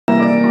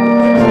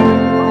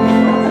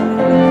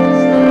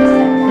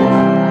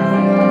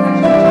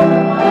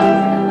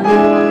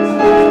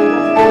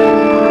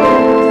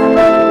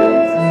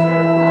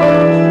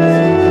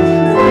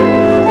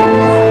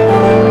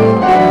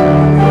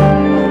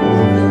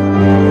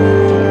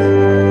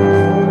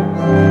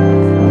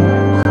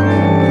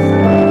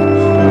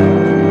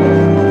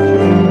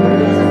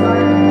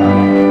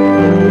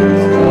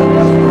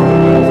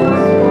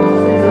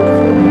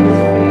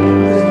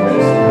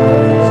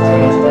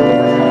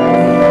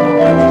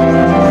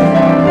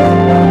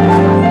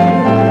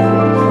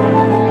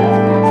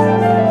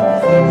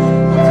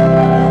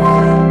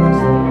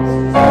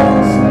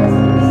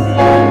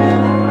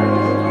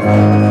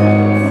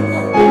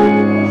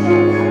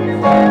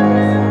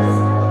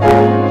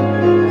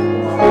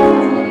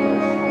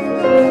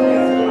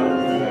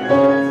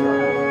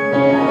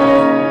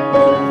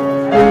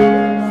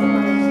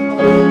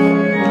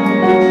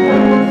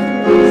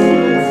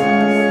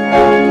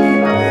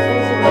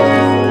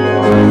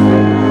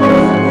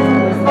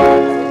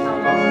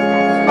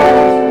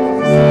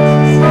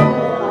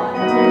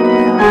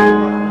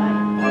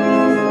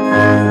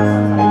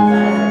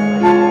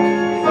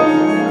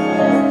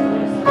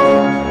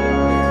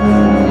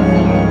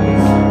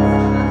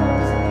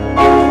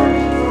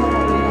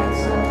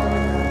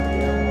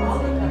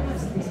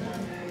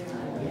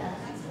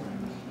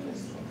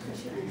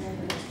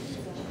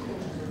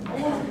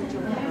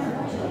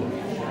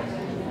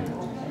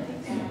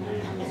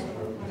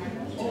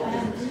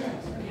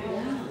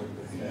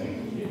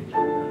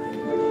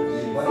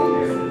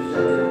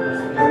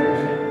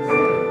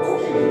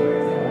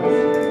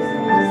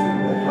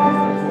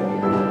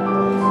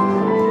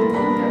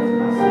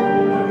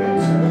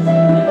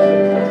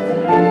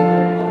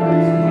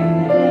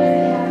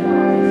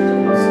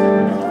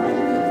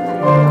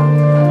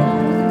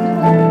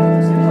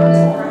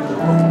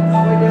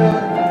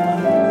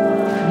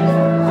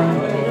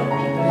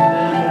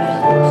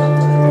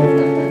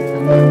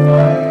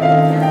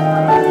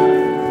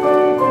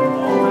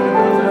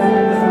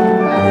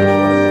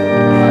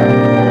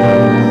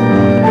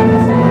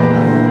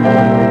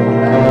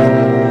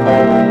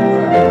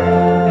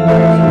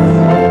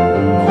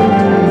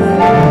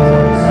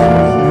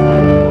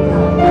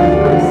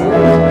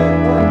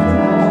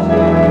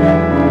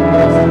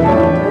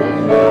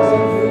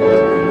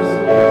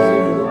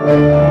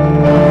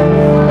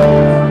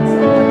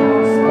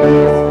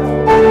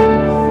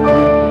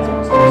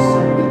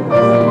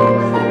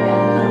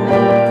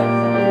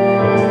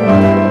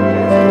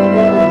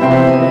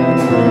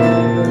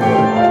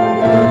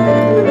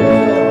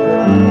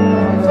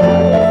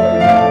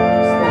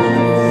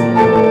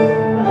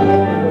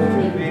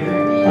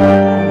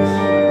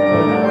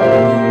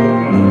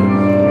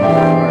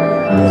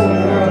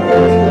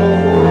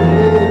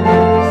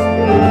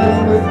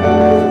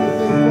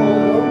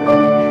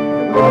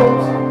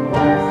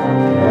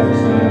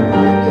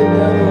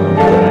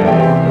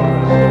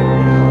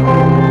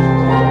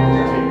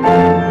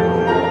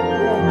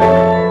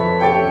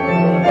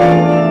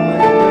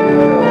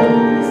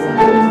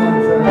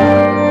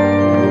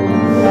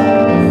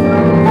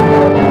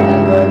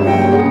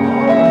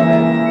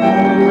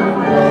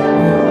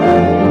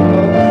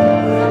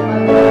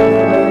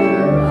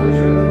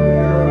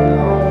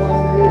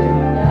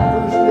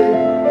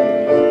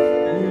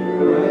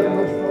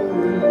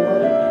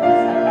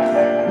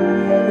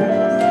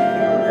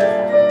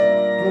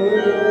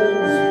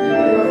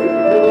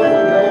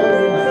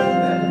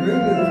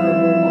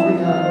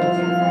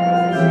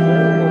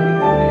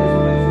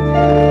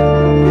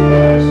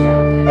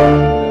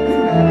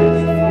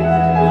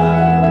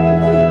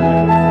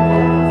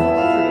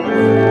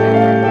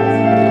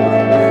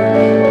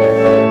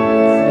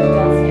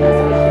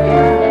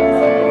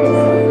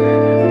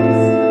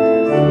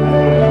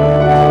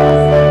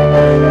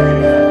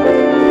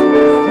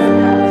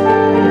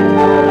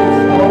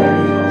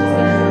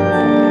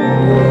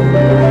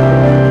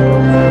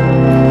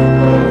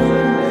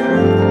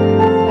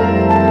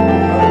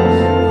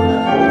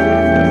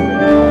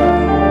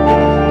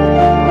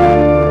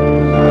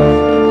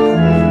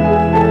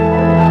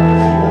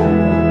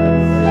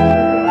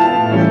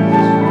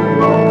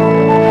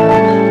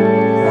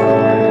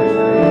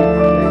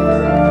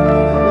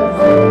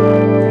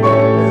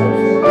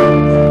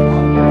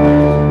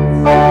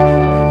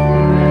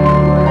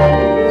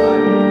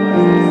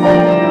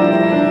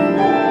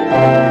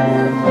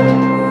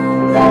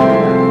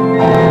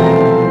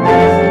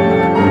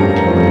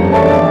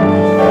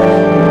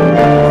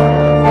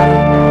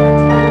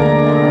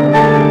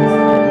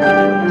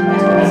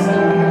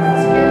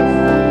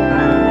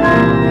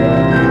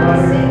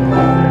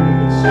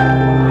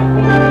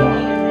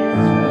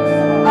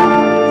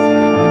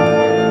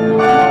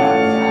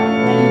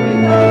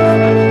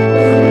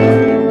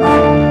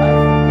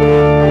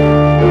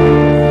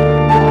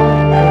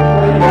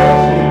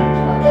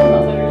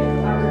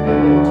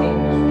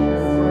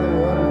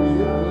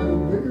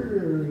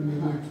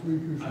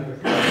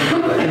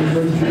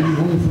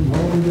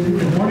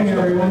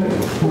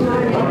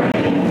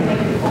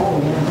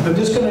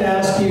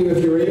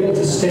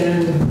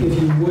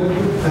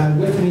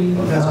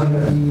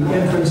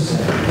us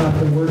about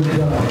the Word of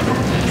God.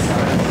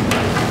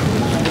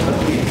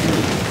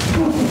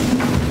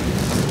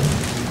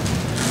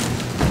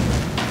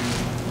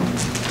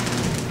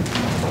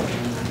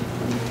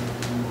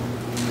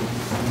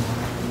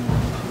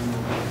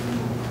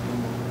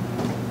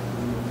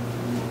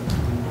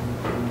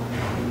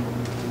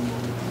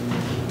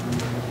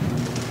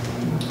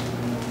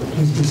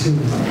 Please be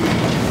seated.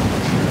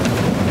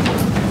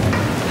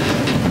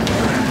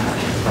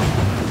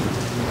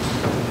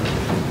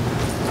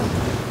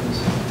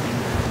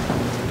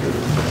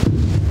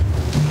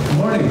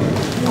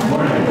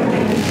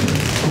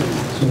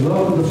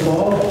 Welcome to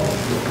fall.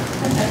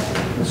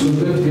 It's so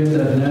good to get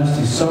that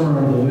nasty summer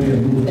out of the way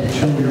and move to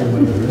chillier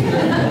weather.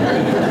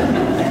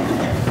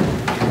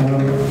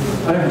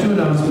 I have two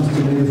announcements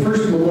today. The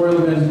first Memorial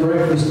Men's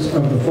Breakfast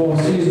of the fall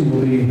season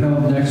will be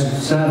held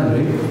next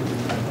Saturday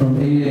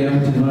from 8 a.m.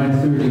 to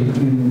 9:30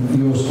 in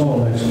Yost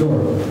Hall next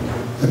door.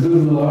 A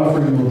goodwill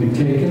offering will be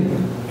taken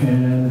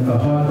and a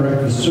hot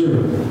breakfast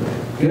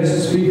served.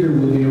 Guest speaker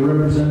will be a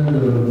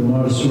representative of the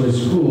Montessori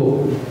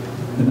School,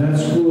 and that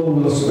school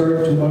will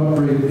start to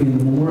operate in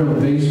the Memorial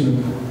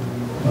Basement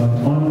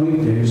on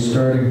weekdays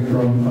starting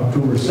from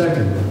October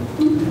 2nd.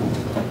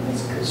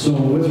 So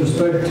with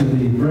respect to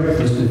the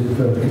breakfast,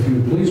 if you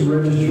would please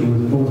register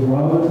with both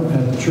Robin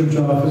at the church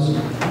office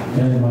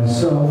and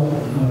myself,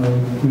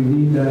 we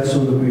need that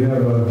so that we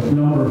have a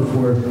number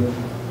for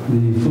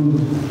the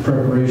food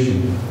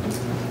preparation.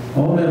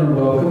 All men are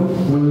welcome,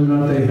 whether or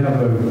not they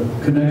have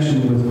a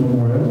connection with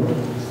Memorial,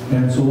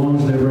 and so long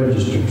as they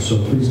register. So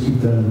please keep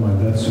that in mind.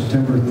 That's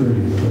September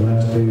 30th, the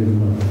last day of the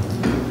month.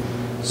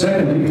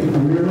 Secondly,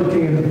 we're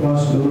looking at the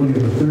possibility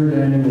of a third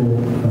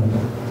annual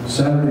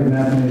Saturday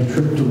matinee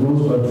trip to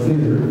Rosebud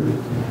Theater.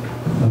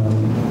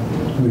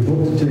 We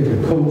hope to take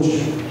a coach,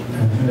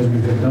 as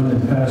we have done in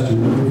past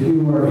years. If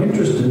you are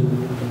interested,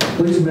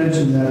 please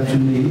mention that to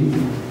me,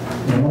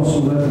 and also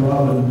let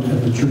Robin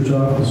at the church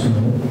office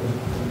know.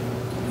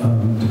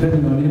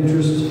 Depending on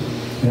interest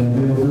and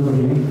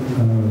availability,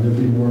 there'll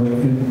be more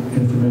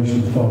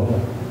information to follow.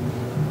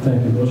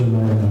 Thank you. Those are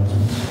my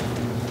announcements.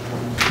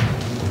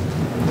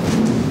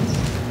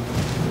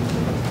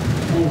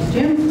 Thanks,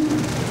 Jim.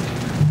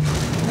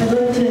 I'd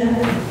like to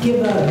give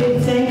a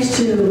big thanks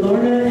to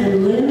Lorna and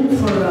Lynn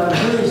for a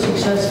very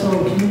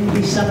successful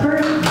community supper.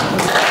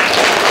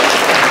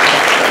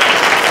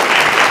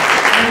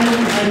 And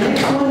our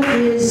next one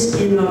is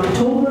in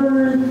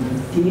October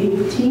the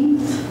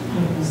 18th.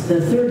 It's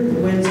the third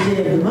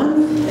Wednesday of the month.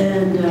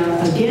 And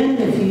again,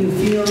 if you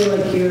feel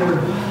like you're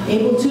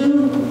able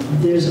to,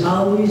 there's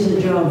always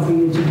a job for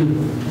you to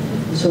do.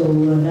 So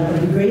that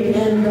would be great.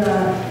 And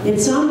it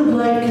sounded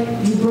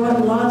like you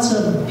brought lots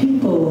of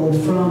people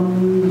from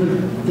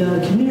the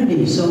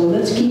community. So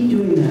let's keep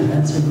doing that.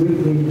 That's a great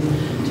way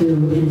to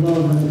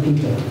involve other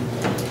people.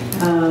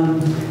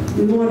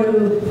 We want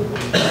to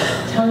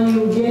tell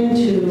you again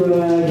to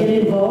get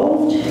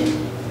involved.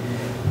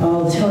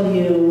 I'll tell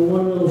you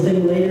one little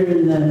thing later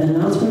in the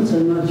announcements.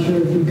 I'm not sure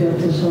if you've got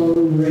this all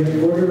in the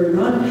right order or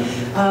not.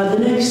 The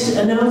next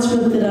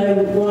announcement that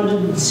I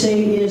wanted to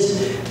say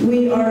is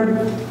we are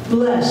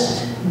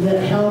blessed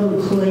that Helen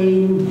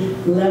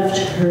McLean left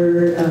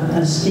her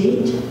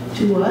estate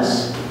to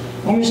us.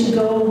 Years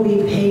ago,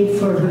 we paid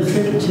for her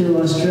trip to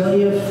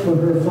Australia for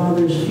her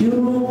father's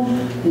funeral,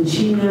 and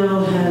she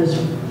now has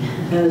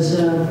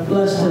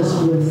blessed us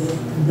with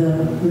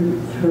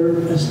her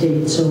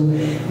estate. So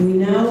we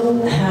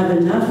now have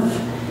enough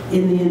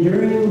in the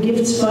Enduring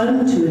Gifts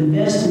Fund to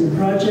invest in a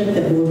project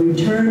that will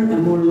return a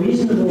more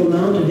reasonable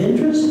amount of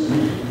interest,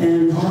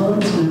 and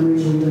Helen's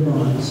memory will live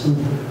on. So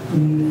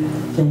we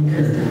thank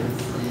her.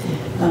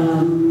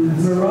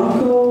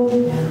 Morocco,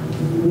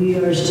 we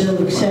are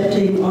still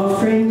accepting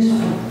offerings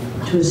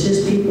to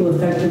assist people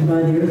affected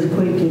by the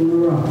earthquake in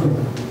Morocco.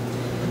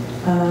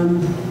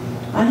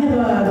 I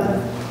have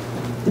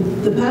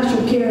the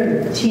pastoral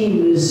care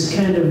team is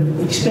kind of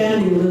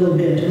expanding a little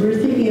bit. We're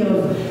thinking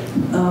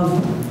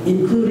of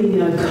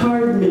including a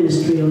card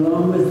ministry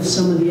along with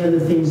some of the other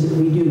things that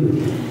we do.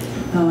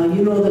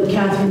 You know that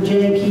Catherine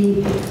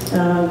Janke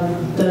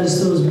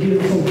does those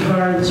beautiful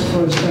cards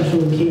for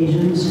special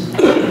occasions,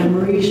 and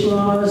Maurice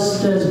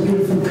Laws does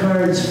beautiful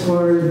cards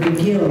for the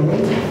Guild.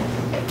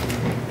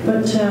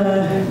 But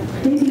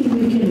maybe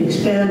we can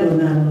expand on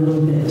that a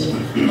little bit.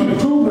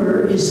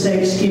 October is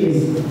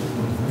Thanksgiving.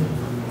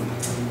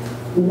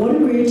 What a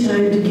great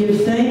time to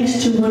give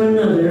thanks to one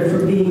another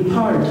for being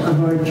part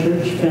of our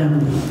church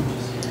family.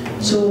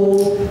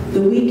 So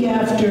the week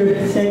after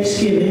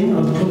Thanksgiving,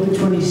 October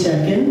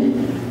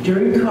 22nd,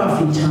 during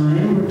coffee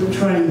time, we're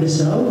trying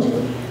this out,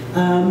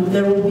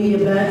 there will be a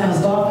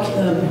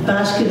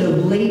basket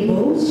of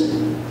labels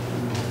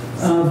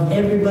of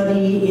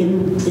everybody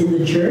in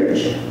the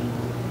church,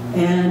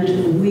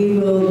 and we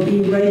will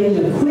be writing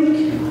a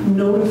quick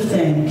note of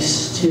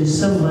thanks to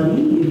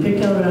somebody. You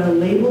pick out a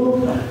label,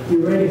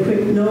 you write a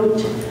quick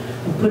note,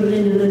 put it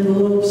in an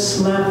envelope,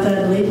 slap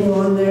that label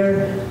on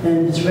there,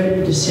 and it's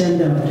ready to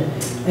send out.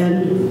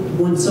 And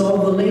once all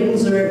the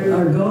labels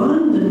are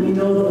gone, then we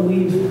know that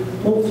we've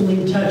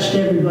hopefully touched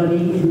everybody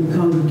in the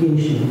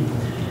congregation.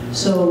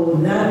 So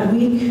that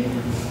week,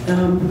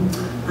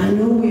 I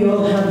know we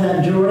all have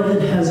that drawer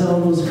that has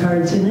all those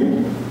cards in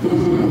it.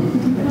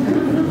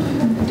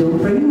 Don't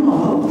bring them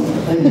all.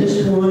 I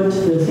just want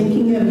the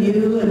thinking of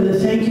you and the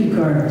thank you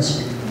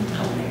cards.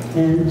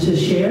 And to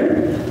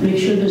share, make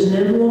sure there's an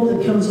envelope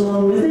that comes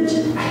along with it.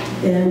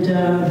 And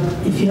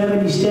if you have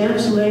any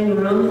stamps laying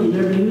around that you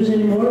never use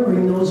anymore,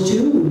 bring those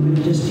too, and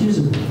we just use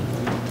them.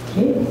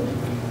 Okay.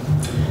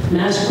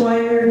 Mass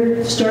choir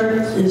is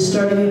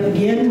starting up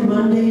again.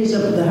 Mondays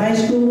up at the high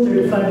school,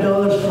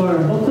 $35 for our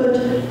booklet,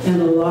 and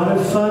a lot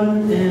of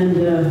fun, and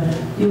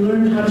you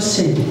learn how to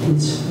sing.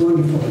 It's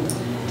wonderful.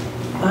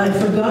 I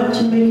forgot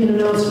to make an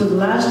announcement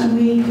last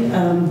week.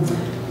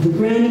 The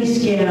granny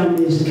scam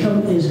is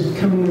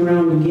coming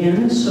around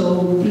again,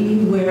 so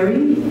be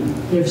wary.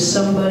 If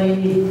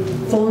somebody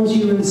phones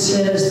you and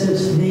says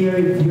that they are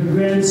your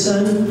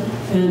grandson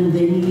and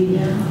they need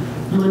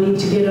money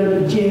to get out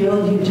of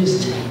jail, you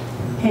just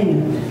hang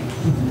it.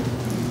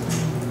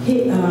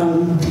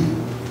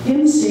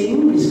 Hymn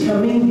Sing is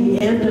coming the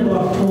end of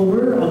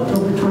October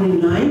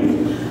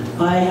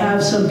 29th. I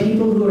have some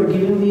people who are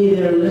giving me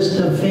their list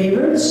of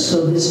favorites,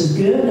 so this is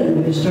good. I'm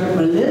going to start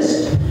my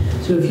list.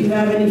 So if you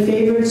have any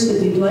favorites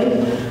that you'd like,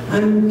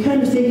 I'm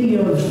kind of thinking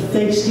of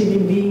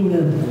Thanksgiving being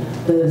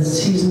the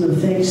season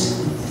of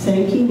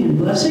thanking and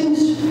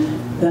blessings.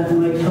 That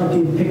might help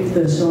you pick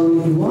the song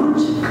that you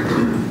want.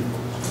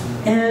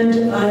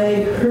 And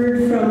I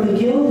heard from the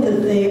Guild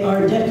that they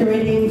are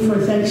decorating for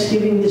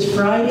Thanksgiving this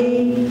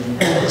Friday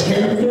at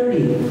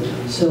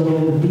 10:30.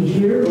 So be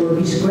here or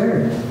be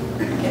square.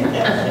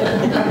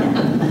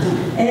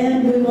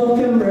 And we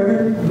welcome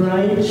Reverend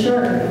Brian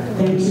Sharp.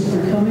 Thank you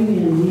for coming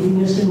and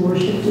leading us in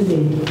worship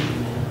today.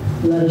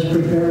 Let us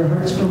prepare our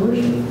hearts for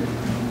worship.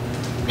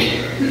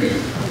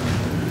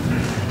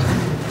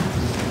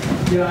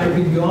 Yeah, I've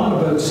been gone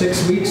about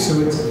 6 weeks,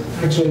 so it's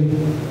actually,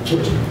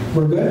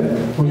 we're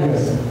good? We're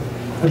Yes. good.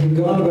 I've been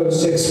gone about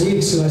 6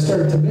 weeks, and I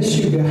started to miss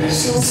you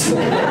guys.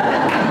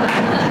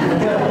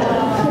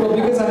 Well,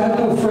 because I have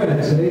no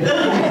friends.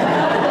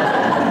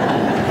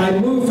 I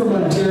moved from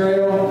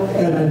Ontario,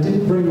 and I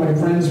didn't bring my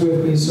friends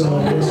with me, so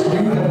I guess you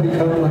have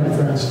become my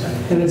friends.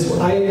 And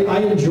I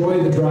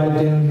enjoy the drive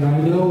down here. I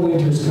know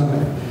winter's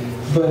coming,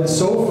 but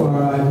so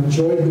far I've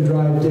enjoyed the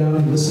drive down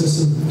and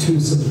listening to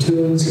some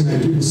tunes, and I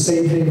do the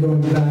same thing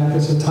going back.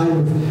 It's a time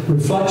of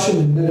reflection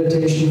and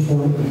meditation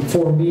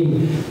for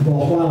me.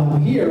 While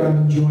I'm here, I'm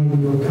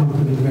enjoying your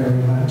company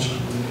very much.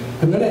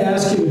 I'm going to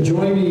ask you to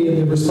join me in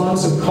the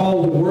responsive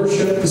call to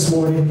worship this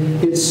morning.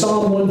 It's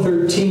Psalm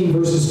 113,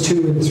 verses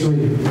 2 and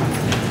 3.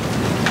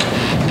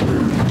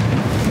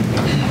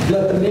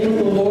 Let the name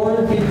of the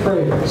Lord be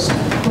praised.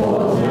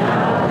 Both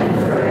now and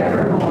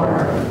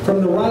forevermore.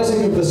 From the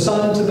rising of the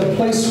sun to the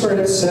place where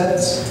it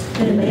sets,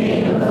 The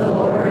name of the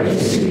Lord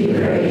is to be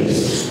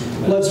praised.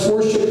 let's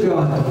worship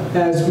God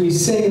as we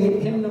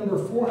sing hymn number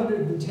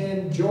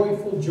 410,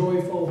 Joyful,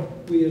 Joyful,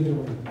 We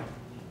Adore You.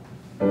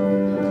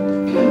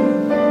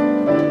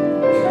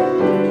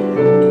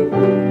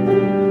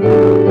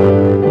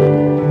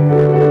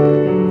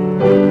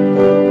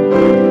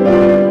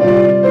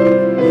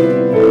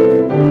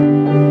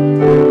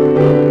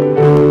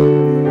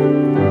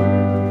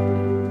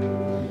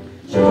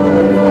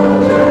 Sun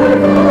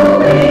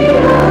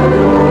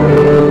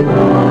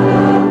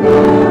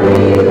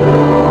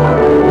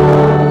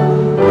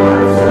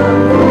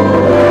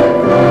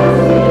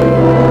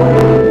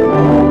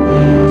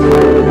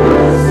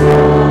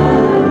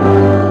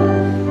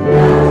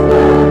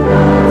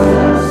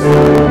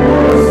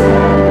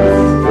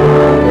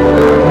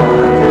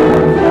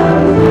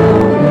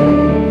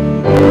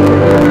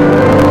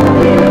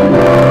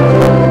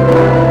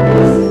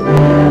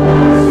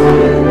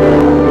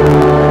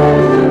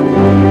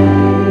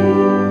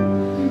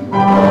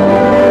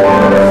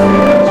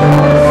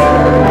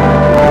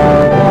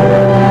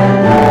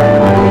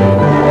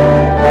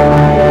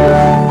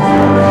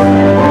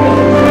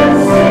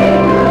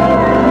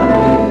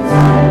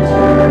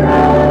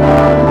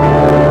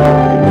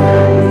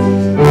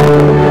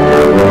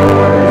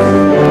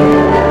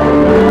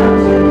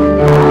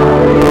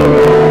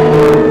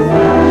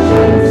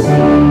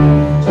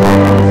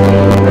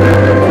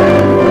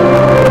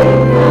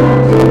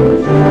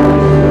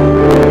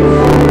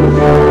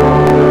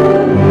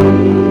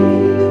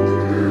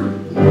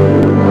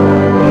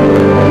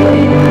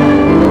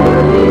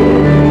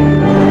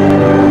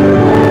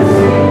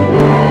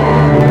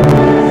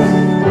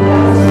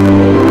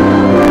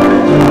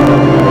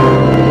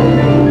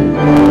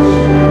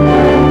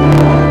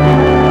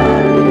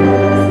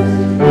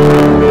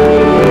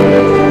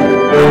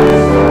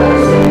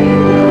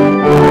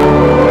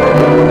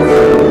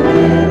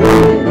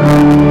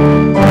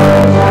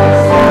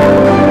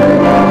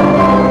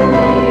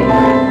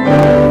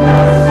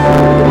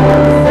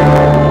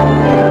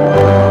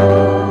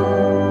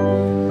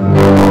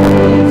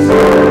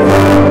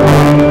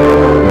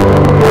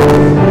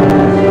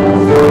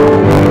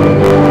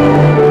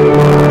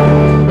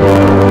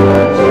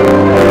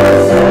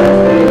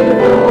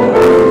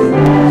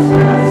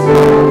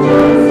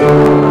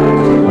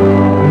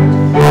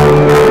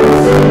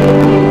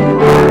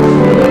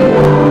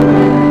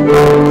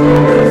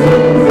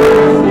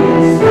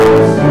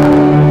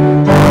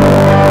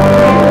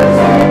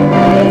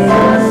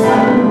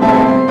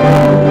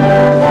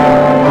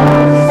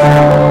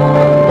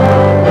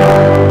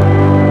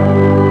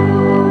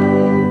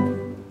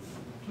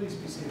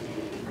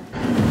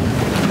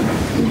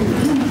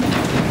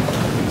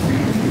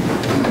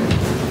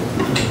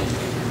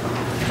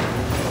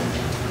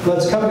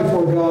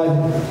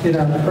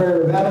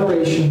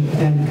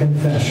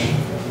confession.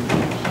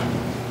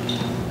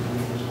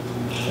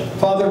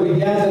 Father, we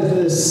gather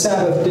this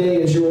Sabbath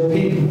day as your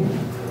people,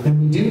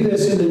 and we do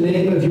this in the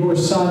name of your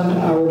Son,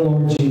 our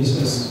Lord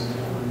Jesus.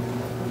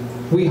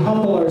 We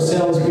humble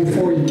ourselves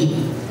before you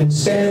and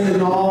stand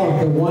in awe of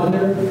the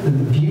wonder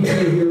and the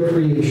beauty of your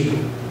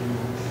creation.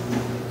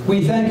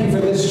 We thank you for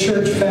this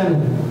church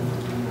family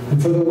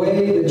and for the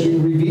way that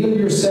you reveal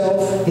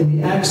yourself in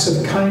the acts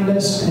of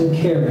kindness and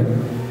caring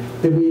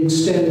that we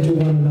extend to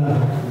one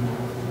another.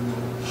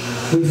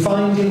 We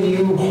find in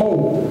you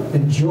hope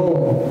and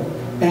joy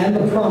and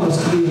the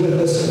promise to be with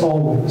us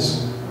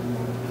always.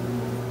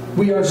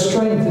 We are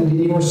strengthened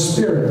in your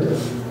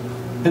Spirit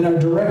and are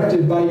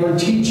directed by your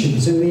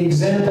teachings and the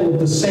example of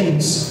the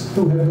saints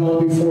who have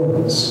gone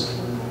before us.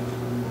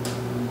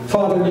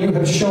 Father, you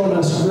have shown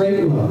us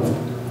great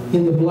love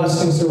in the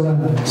blessings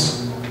around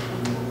us,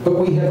 but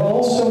we have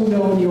also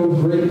known your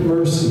great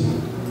mercy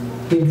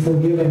in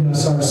forgiving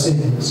us our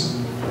sins.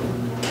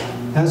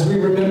 As we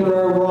remember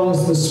our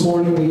wrongs this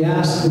morning, we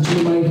ask that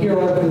you might hear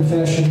our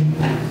confession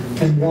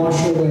and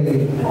wash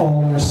away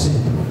all our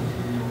sin.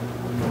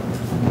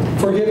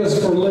 Forgive us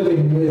for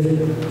living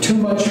with too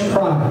much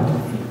pride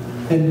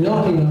and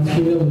not enough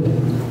humility,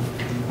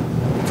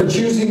 for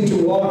choosing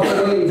to walk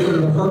away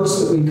from the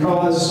hurts that we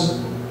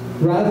cause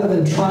rather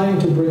than trying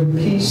to bring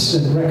peace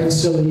and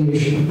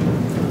reconciliation.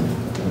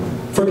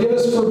 Forgive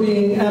us for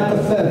being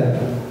apathetic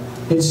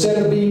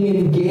instead of being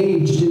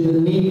engaged in the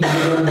needs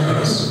around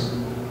us.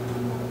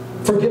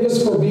 Forgive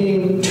us for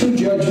being too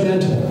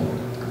judgmental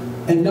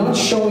and not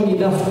showing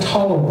enough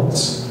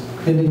tolerance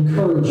and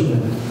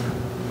encouragement.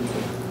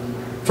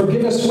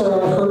 Forgive us for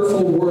our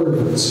hurtful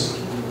words,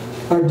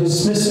 our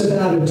dismissive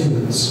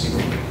attitudes,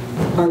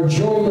 our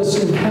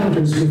joyless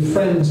encounters with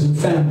friends and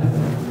family,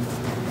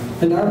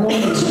 and our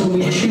moments when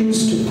we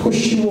choose to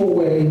push you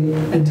away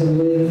and to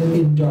live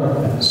in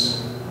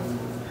darkness.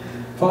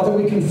 Father,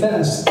 we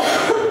confess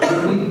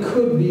that we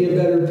could be a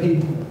better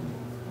people.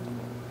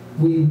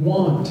 We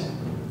want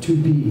to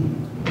be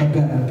a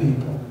better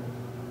people.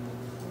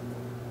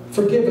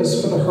 Forgive us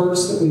for the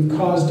hurts that we've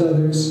caused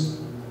others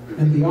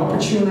and the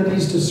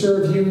opportunities to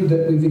serve you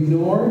that we've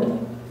ignored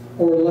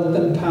or let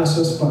them pass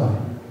us by.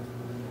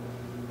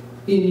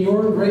 In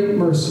your great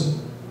mercy,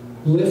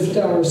 lift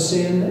our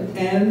sin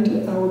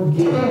and our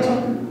guilt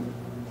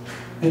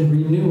and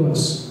renew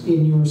us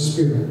in your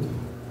Spirit,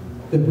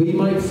 that we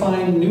might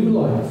find new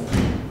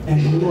life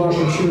and new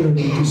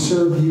opportunity to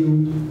serve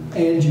you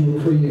and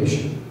your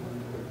creation.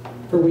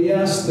 For we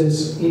ask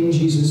this in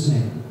Jesus'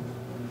 name.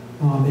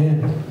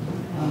 Amen.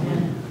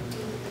 Amen.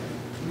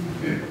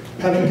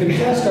 Having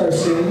confessed our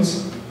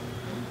sins,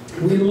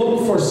 we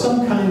look for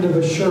some kind of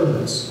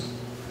assurance,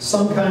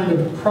 some kind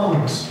of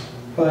promise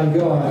by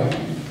God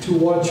to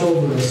watch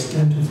over us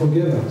and to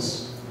forgive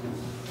us.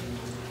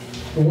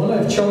 The one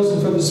I've chosen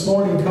for this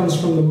morning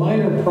comes from the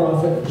minor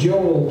prophet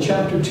Joel,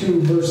 chapter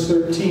 2, verse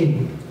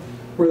 13,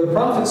 where the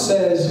prophet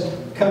says,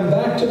 "Come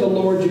back to the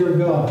Lord your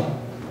God.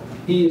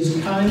 He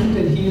is kind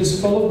and he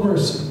is full of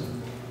mercy.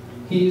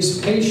 He is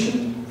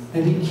patient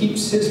and he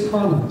keeps his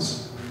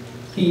promise.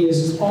 He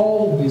is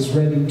always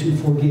ready to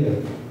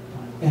forgive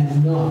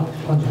and not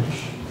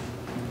punish."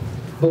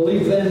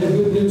 Believe then the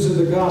good news of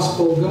the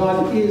gospel.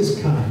 God is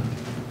kind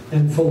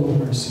and full of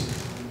mercy.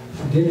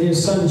 And in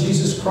his Son,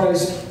 Jesus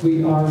Christ,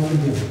 we are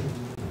forgiven.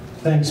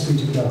 Thanks be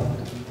to God.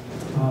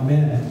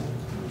 Amen.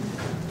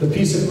 The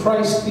peace of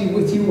Christ be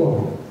with you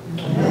all.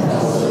 And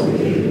also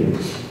with you.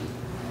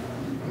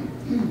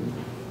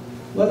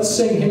 Let's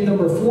sing hymn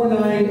number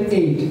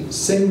 498.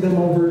 Sing them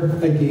over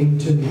again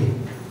to me.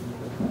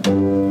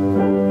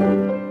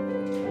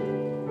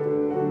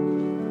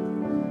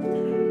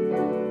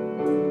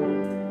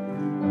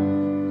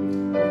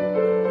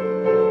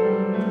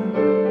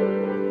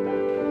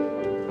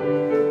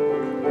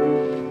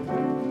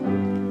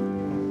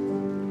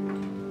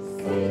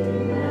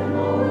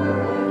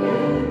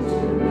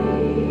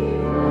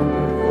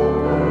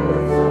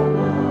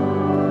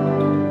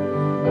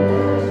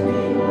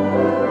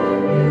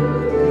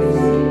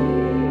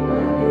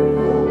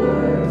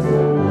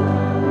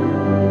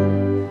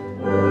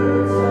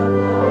 Words of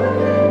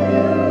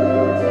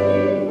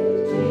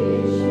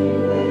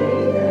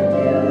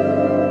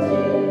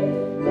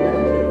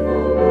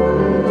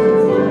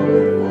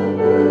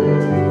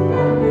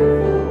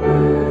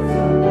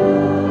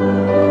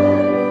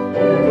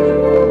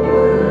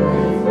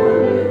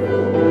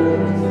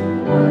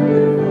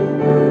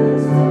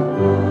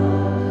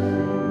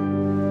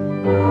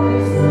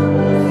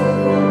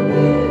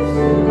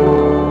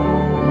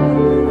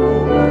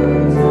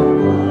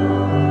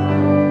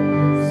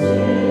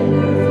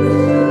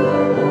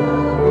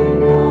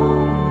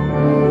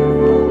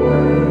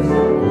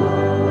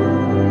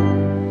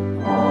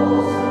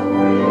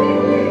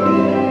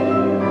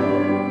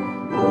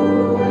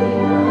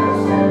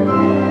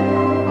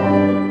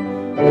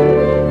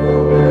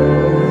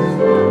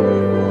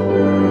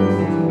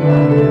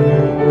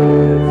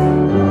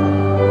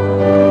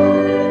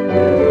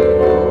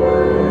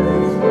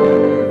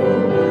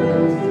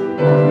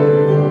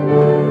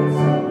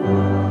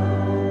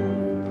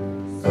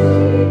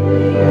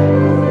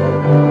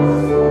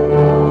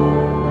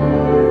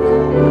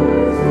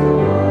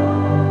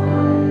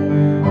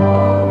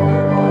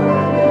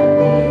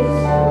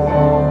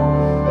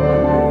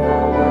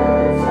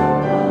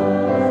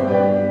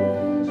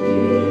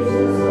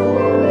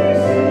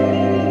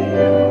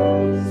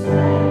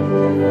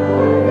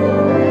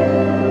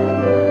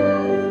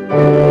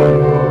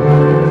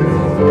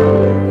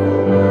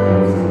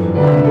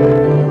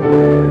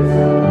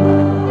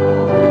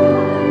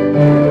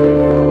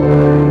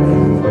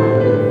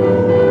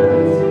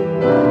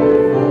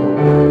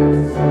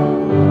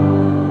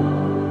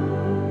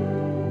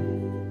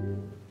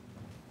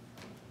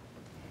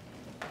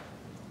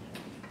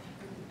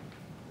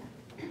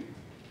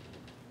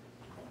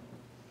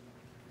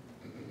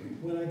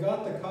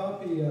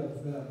copy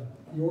of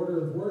the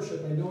order of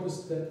worship, I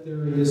noticed that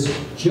there is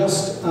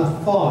just a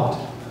thought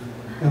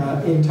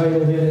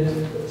entitled in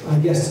it, I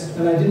guess,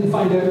 and I didn't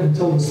find out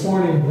until this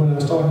morning when I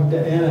was talking to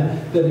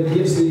Anna, that it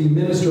gives the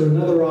minister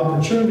another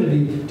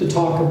opportunity to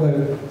talk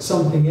about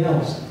something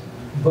else.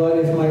 But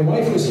if my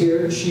wife was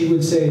here, she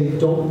would say,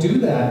 don't do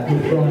that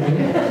with Brian,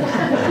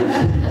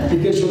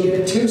 because you'll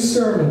get 2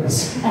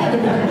 sermons,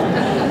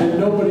 and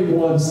nobody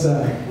wants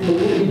that. But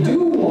what we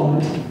do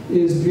want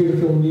is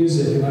beautiful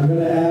music, and I'm going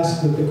to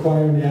ask that the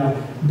choir now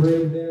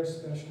bring their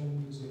special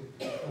music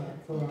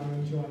for our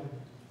enjoyment.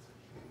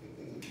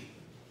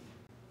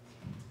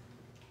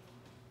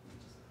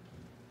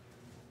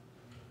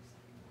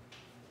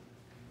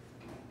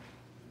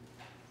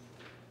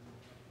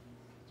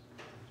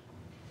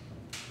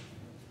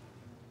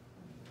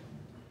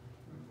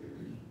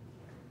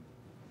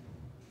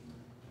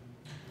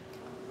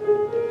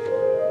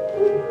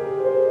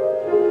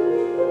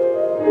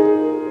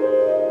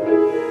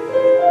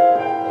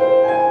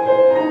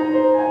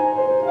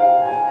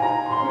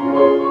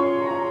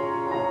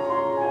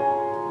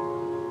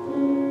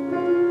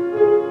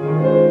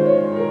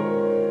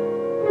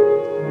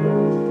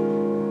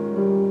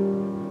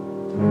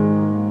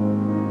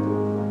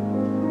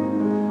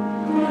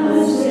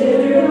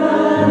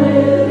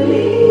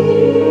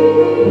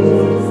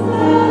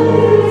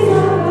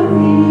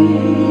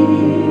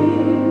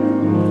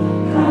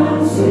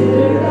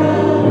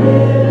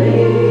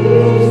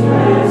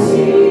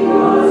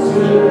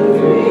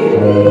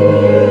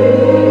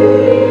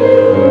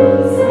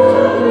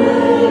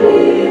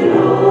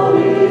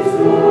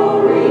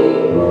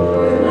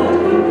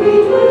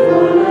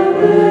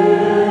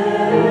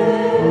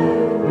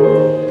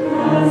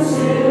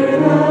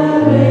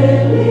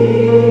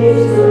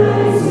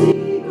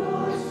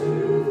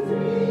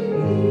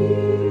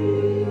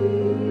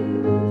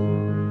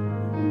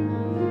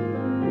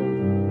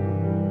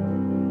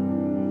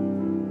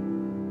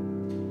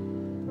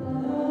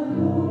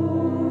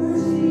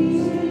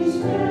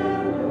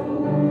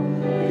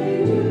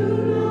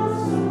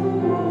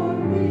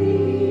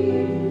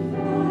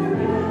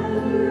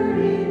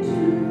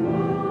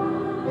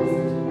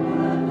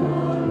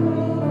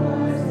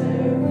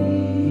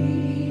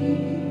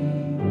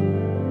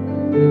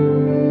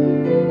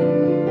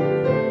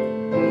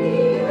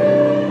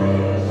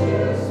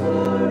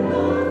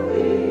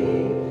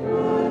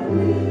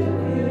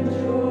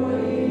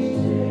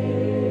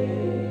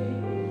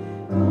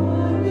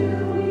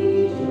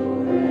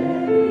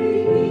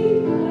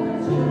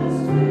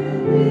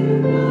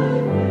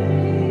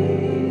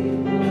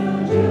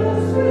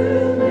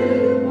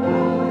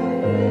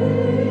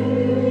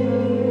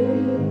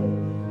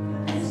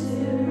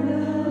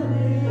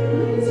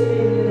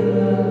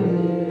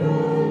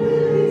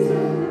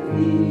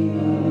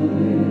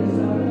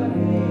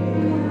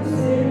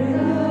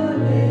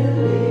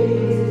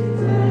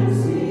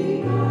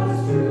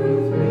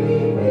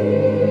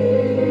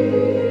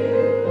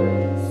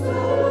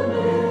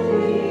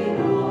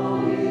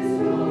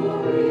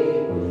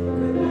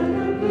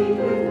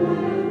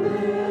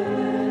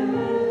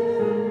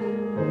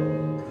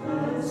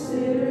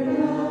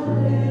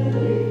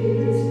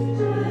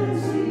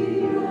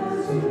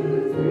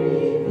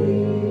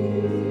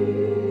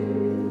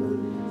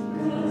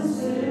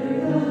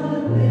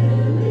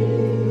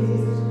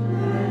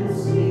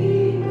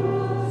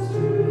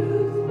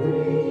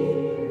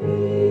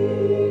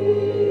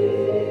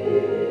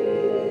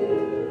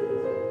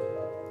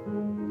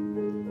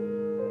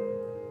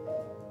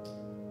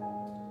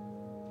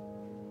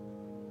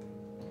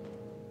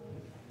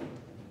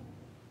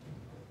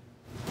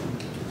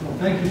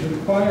 Thank you to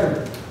the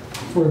choir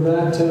for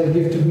that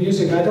gift of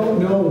music. I don't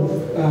know,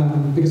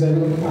 because I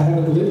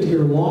haven't lived here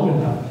long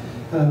enough,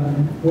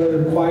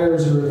 whether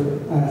choirs are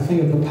a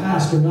thing of the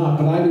past or not,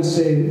 but I would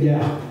say,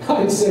 yeah,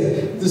 I'd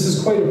say this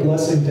is quite a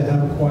blessing to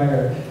have a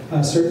choir.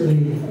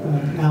 Certainly,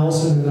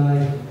 Allison and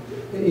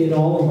I, in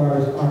all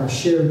of our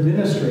shared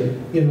ministry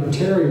in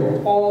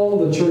Ontario,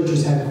 all the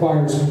churches had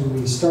choirs when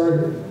we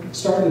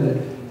started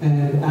it,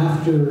 and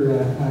after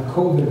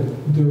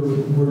COVID, there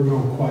were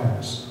no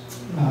choirs.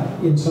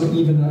 In some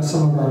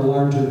of our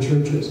larger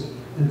churches.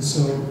 And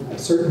so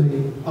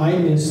certainly I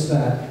miss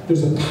that.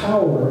 There's a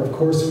power, of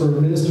course, for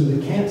a minister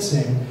that can't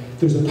sing.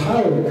 There's a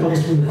power that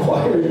comes from the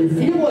choir. You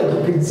feel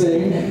like you can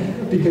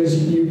sing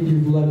because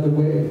you've led the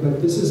way.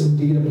 But this is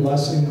indeed a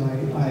blessing,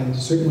 and I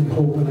certainly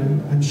hope,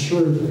 and I'm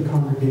sure that the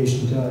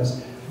congregation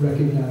does,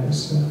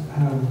 recognize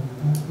how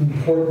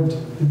important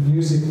the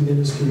music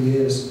ministry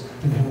is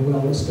and how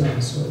well it's done.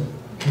 So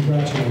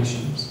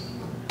congratulations.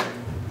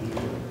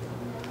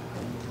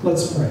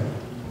 Let's pray.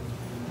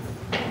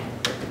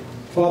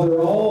 Father,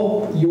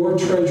 all your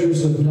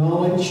treasures of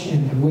knowledge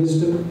and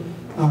wisdom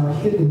are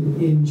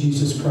hidden in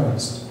Jesus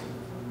Christ.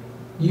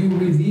 You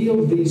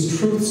reveal these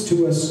truths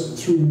to us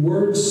through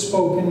words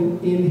spoken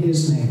in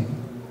his name.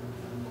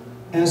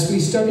 As we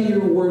study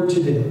your word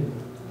today,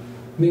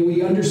 may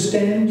we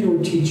understand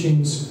your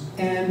teachings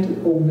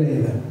and obey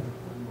them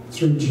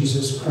through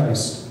Jesus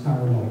Christ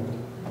our Lord.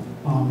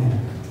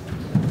 Amen.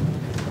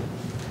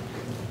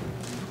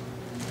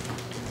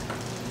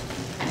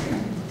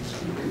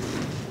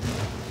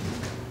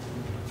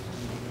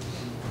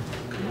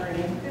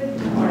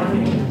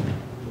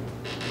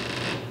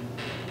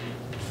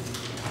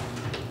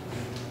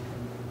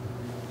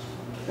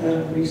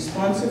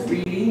 Responsive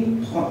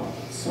reading,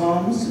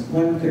 Psalms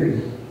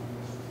 130.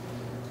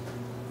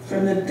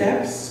 From the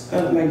depths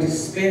of my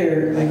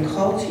despair, I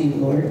call to you,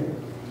 Lord.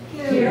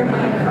 Hear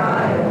my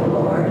cry, O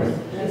Lord.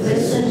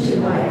 Listen to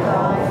my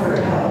call for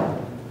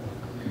help.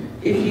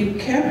 If you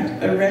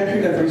kept a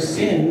record of our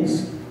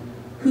sins,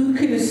 who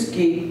could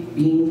escape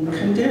being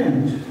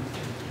condemned?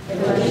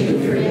 But you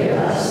forgive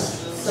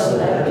us, so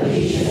that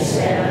we should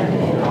stand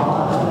in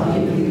awe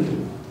of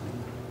you.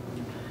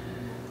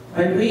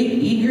 I wait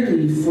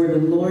eagerly for the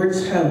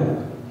Lord's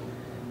help,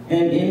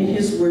 and in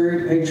his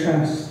word I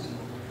trust.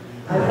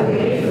 I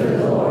wait for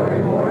the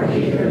Lord more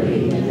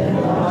eagerly than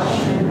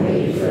watchmen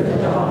wait for the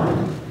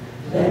dawn,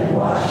 than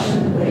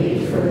watchmen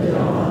wait for the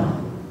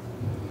dawn.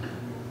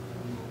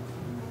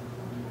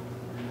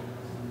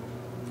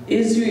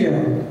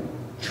 Israel,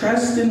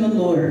 trust in the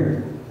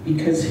Lord,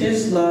 because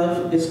his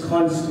love is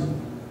constant,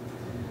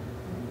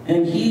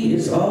 and he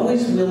is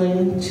always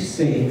willing to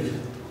save.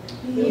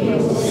 He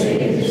will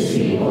save his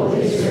people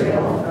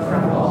Israel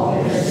from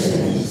all their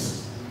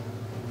sins.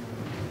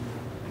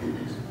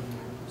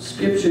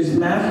 Scriptures,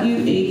 Matthew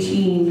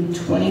 18,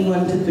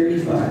 21 to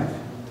 35.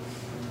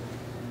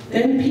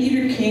 Then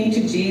Peter came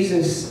to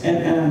Jesus and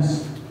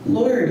asked,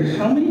 Lord,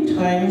 how many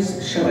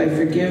times shall I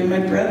forgive my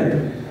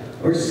brother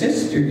or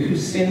sister who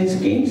sins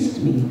against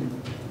me?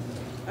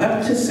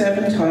 Up to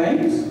 7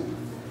 times?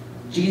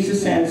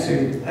 Jesus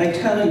answered, I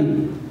tell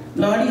you,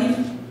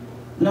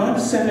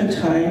 not 7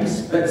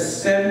 times, but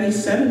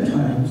 77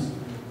 times.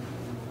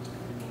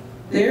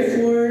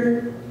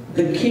 Therefore,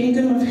 the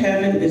kingdom of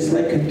heaven is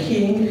like a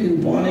king who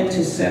wanted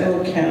to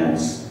settle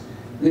accounts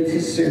with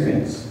his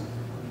servants.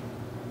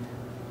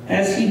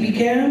 As he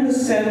began the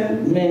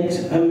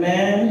settlement, a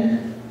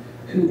man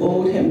who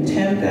owed him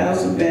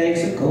 10,000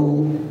 bags of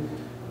gold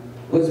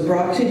was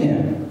brought to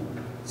him.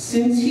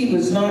 Since he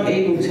was not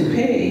able to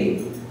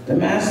pay, the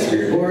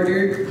master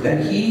ordered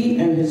that he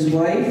and his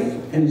wife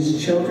and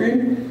his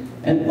children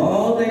and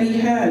all that he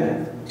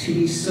had to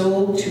be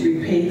sold to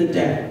repay the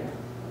debt.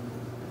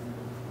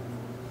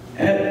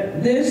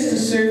 At this, the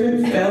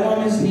servant fell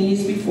on his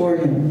knees before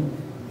him.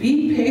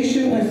 Be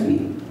patient with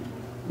me,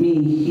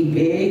 he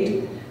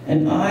begged,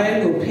 and I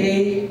will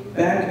pay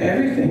back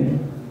everything.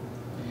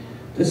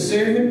 The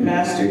servant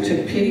master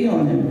took pity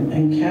on him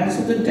and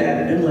canceled the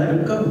debt and let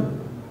him go.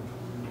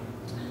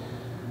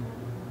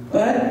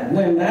 But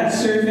when that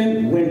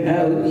servant went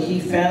out, he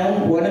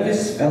found one of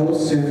his fellow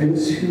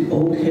servants who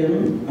owed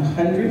him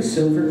 100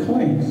 silver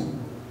coins.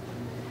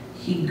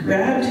 He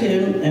grabbed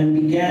him and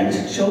began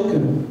to choke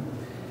him.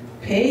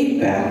 Pay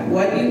back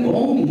what you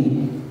owe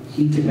me,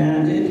 he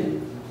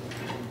demanded.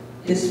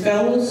 His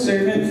fellow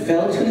servant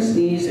fell to his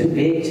knees and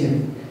begged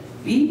him,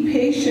 be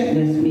patient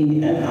with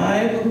me and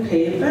I will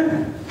pay it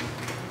back.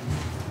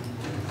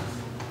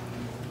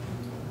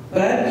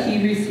 But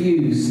he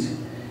refused.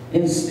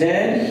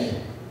 Instead,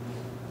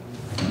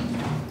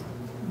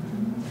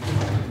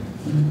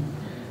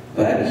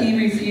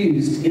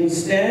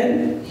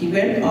 he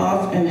went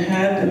off and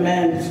had the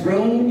man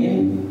thrown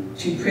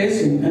into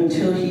prison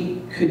until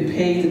he could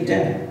pay the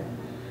debt.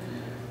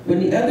 When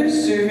the other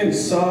servants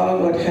saw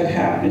what had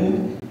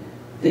happened,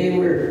 they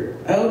were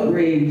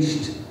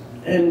outraged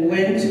and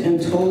went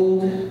and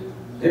told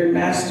their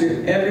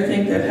master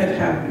everything that had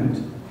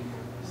happened.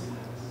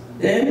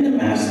 Then the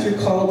master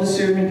called the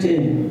servant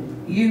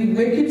in. You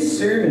wicked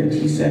servant,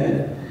 he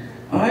said,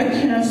 I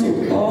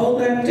canceled all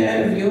that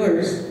debt of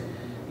yours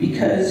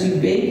because you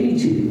begged me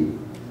to.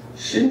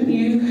 Shouldn't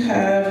you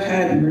have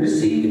had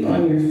mercy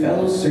on your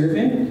fellow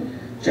servant,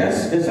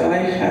 just as I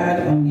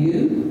had on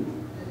you?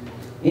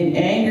 In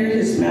anger,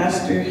 his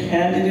master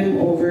handed him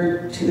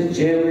over to the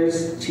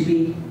jailers to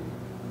be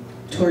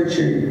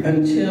tortured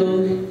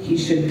until he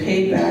should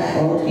pay back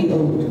all he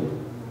owed.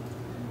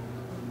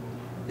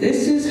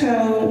 This is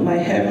how my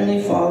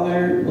heavenly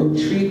Father will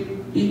treat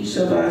each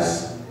of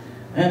us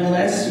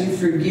unless you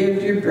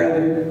forgive your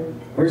brother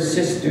or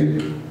sister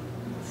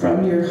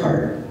from your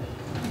heart.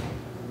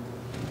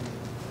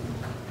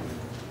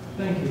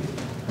 Thank you.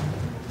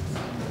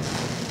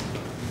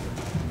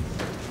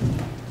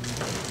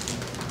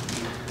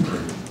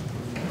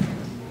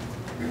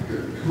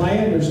 My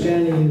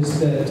understanding is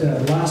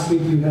that last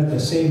week you had the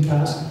same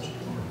passage.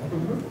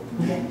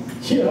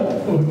 Yeah,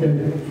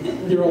 okay.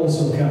 You're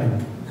also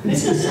kind.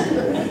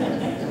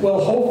 Well,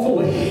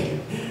 hopefully,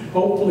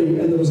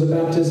 and there was a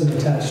baptism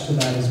attached to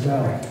that as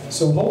well.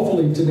 So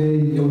hopefully today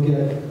you'll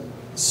get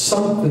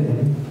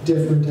something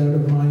different out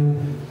of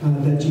mine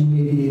that you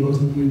may be able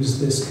to use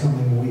this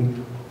coming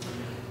week.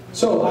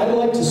 So I'd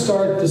like to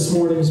start this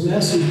morning's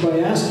message by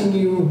asking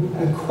you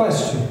a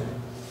question.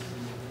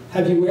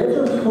 Have you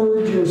ever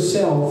heard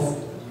yourself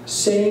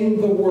saying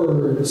the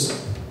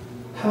words,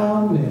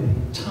 how many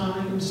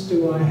times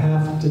do I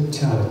have to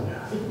tell you?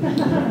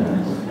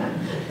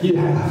 You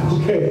have,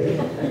 okay.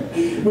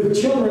 With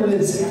children,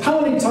 it's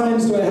how many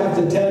times do I have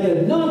to tell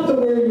you not to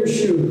wear your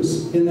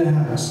shoes in the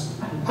house?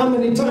 How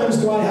many times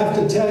do I have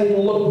to tell you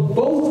to look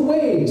both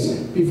ways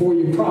before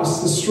you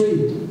cross the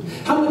street?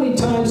 How many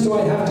times do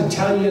I have to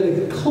tell you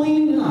to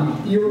clean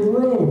up your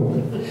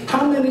room?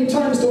 How many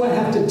times do I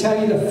have to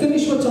tell you to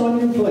finish what's on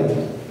your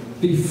plate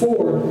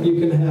before you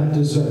can have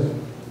dessert?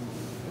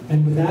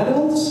 And with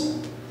adults,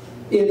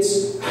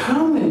 it's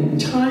how many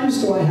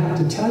times do I have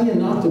to tell you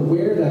not to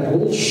wear that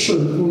old shirt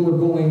when we're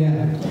going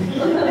out?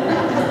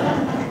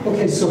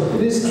 Okay, so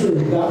it is true,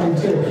 that one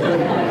too.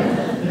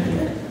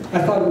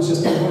 I thought it was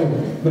just a way,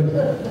 but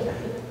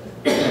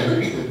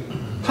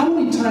how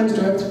many times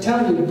do I have to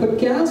tell you to put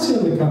gas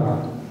in the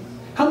car?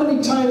 How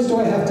many times do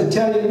I have to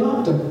tell you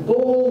not to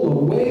bowl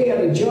away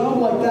at a job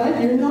like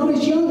that? You're not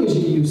as young as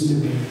you used to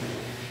be.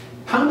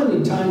 How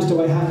many times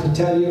do I have to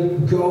tell you,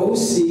 go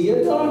see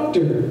a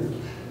doctor?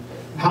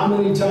 How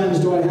many times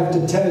do I have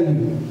to tell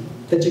you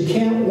that you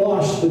can't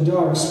wash the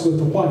darks with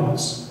the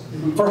whites?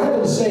 For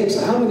heaven's sakes,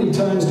 how many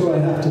times do I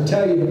have to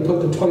tell you to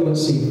put the toilet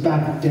seat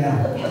back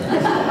down?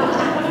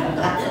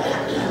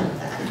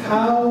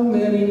 How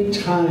many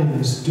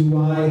times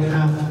do I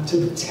have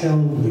to tell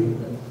you?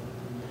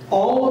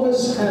 All of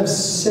us have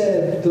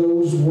said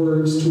those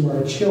words to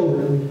our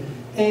children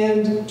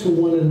and to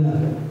one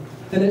another.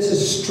 And it's a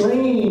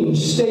strange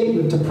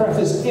statement to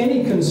preface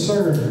any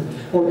concern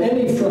or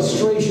any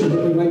frustration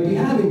that we might be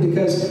having,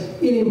 because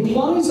it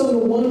implies on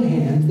the one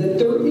hand that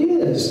there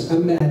is a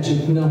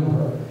magic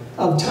number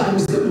of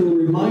times that we'll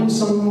remind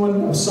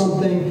someone of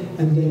something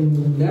and then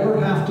we'll never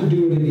have to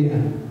do it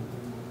again.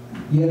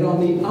 Yet on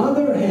the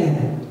other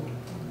hand,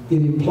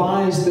 it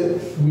implies that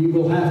we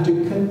will have to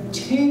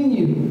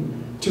continue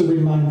to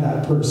remind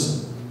that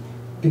person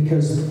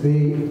because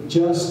they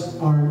just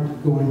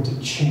aren't going to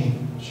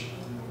change.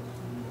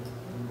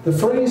 The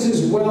phrase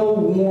is well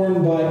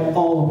worn by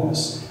all of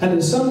us, and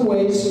in some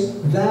ways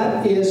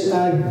that is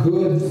a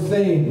good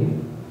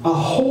thing, a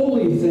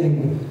holy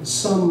thing,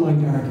 some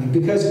might argue,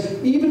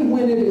 because even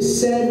when it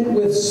is said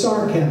with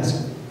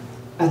sarcasm,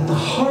 at the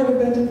heart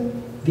of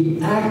it,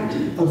 the act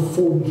of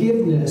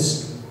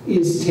forgiveness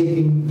is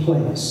taking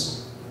place.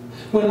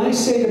 When I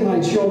say to my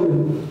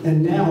children,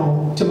 and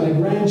now to my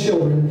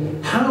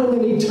grandchildren, how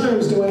many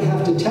times do I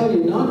have to tell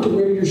you not to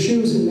wear your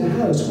shoes in the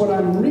house? What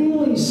I'm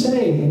really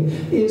saying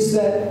is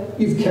that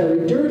you've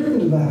carried dirt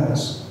into the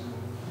house.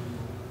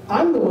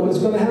 I'm the one that's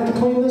going to have to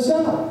clean this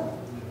up.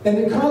 And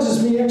it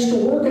causes me extra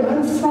work, and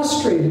I'm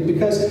frustrated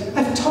because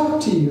I've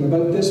talked to you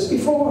about this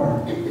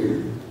before.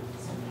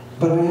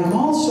 But I am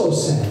also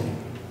saying,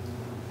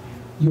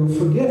 you're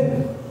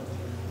forgiven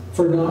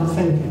for not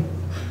thinking.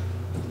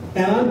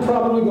 And I'm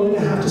probably going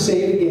to have to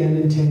say it again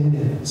in 10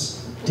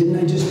 minutes. Didn't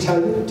I just tell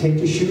you to take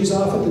your shoes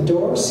off at the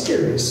door?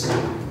 Seriously.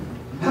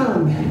 How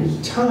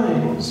many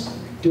times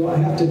do I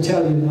have to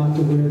tell you not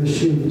to wear the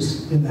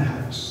shoes in the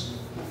house?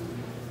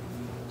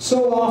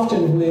 So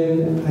often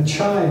when a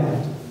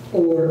child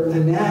or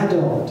an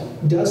adult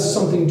does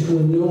something to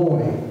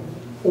annoy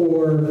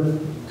or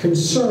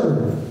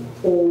concern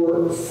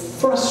or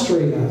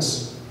frustrate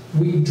us,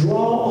 we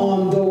draw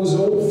on those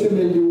old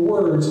familiar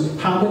words.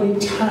 How many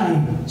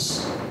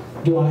times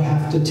do I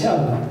have to tell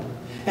you?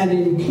 And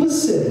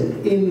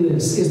implicit in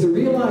this is the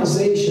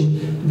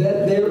realization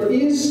that there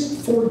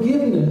is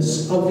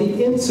forgiveness of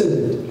the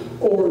incident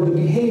or the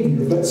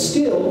behavior, but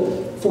still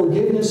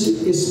forgiveness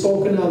is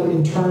spoken of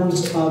in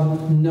terms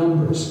of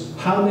numbers.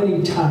 How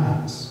many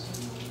times?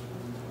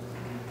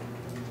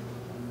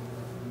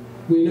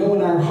 We know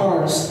in our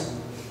hearts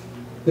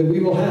that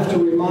we will have to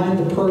remind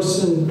the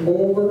person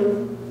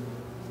over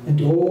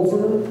and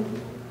over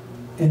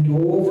and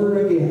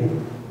over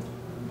again.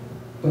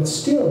 But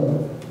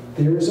still,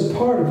 there is a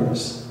part of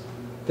us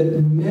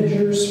that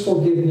measures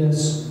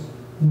forgiveness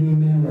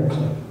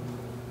numerically.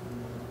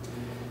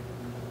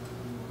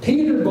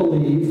 Peter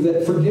believed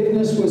that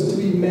forgiveness was to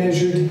be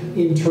measured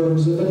in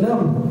terms of a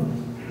number.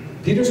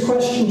 Peter's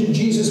question to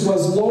Jesus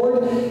was,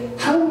 Lord,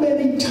 how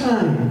many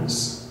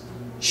times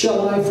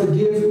shall I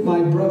forgive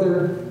my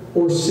brother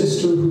or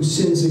sister who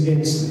sins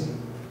against me?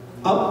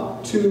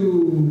 Up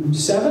to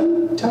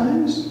 7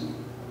 times?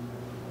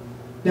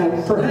 Now,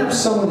 perhaps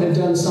someone had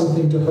done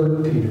something to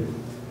hurt Peter.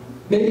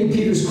 Maybe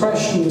Peter's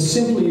question was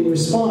simply in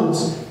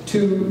response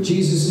to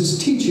Jesus'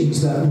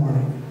 teachings that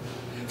morning.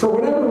 For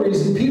whatever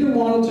reason, Peter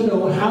wanted to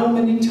know how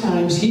many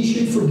times he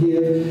should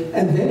forgive,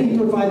 and then he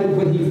provided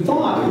what he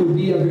thought would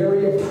be a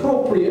very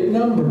appropriate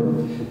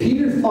number.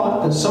 Peter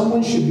thought that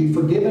someone should be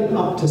forgiven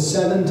up to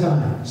 7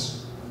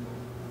 times.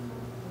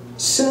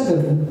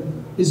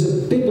 7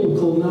 is a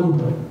biblical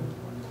number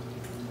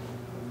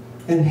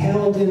and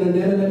held in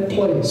an eminent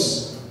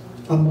place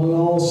among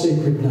all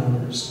sacred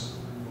numbers,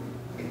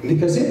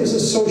 because it was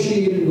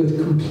associated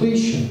with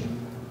completion,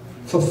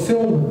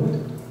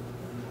 fulfillment,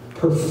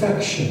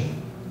 perfection.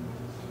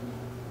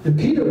 And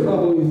Peter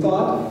probably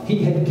thought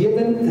he had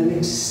given an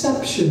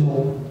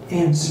exceptional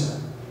answer,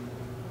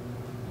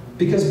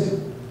 because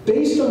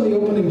based on the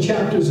opening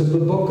chapters of the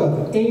book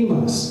of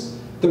Amos,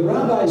 the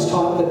rabbis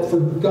taught that for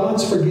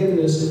God's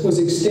forgiveness was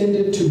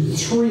extended to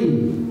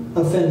 3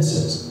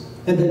 offenses,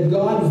 and that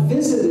God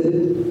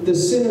visited the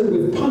sinner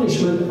with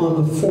punishment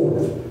on the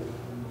 4th.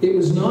 It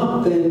was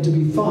not then to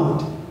be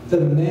thought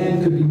that a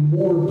man could be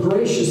more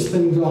gracious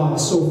than God,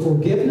 so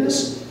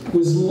forgiveness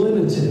was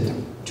limited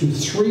to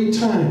 3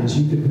 times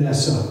you could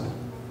mess up.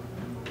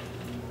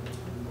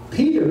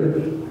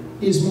 Peter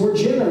is more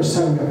generous,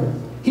 however.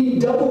 He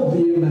doubled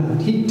the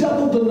amount. He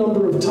doubled the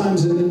number of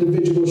times an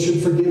individual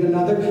should forgive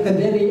another, and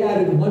then he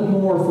added one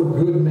more for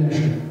good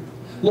measure.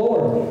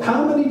 Lord,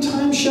 how many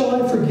times shall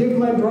I forgive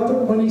my brother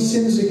when he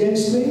sins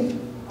against me?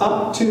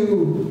 Up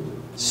to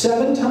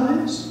 7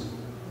 times?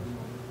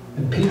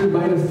 And Peter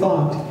might have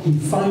thought he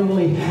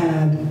finally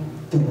had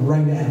the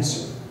right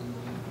answer.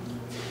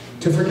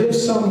 To forgive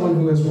someone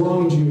who has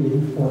wronged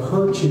you or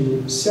hurt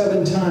you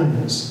 7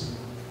 times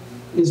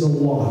is a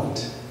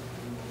lot.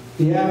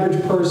 The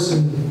average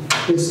person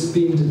that's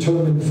being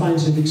determined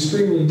finds it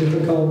extremely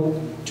difficult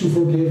to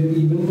forgive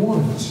even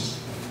once.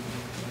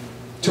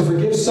 To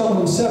forgive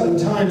someone 7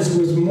 times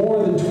was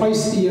more than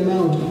twice the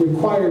amount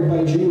required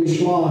by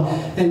Jewish law.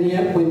 And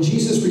yet when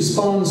Jesus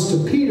responds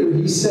to Peter,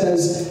 he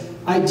says,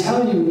 I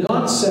tell you,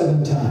 not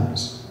 7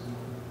 times,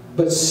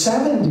 but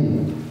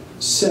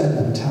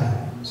 77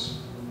 times.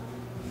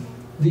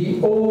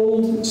 The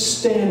old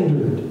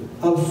standard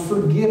of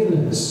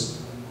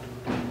forgiveness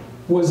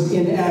was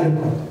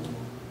inadequate.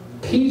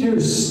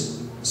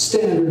 Peter's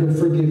standard of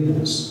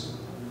forgiveness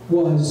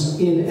was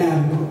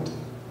inadequate.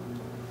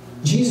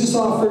 Jesus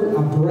offered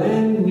a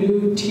brand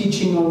new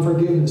teaching on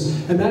forgiveness.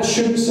 And that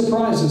shouldn't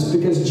surprise us,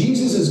 because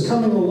Jesus is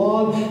coming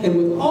along, and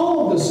with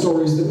all of the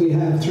stories that we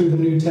have through the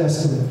New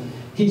Testament,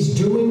 he's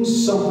doing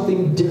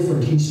something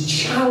different. He's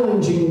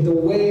challenging the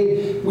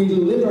way we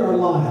live our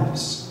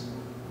lives.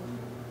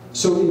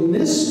 So in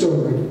this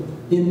story,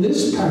 in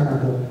this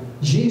parable,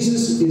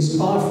 Jesus is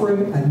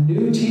offering a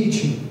new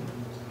teaching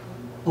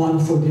on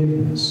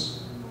forgiveness.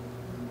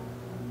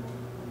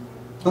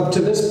 Up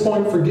to this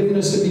point,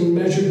 forgiveness had been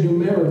measured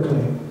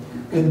numerically,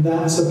 and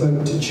that's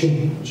about to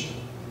change.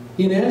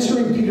 In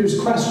answering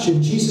Peter's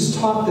question, Jesus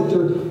taught that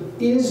there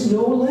is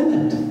no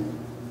limit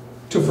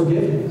to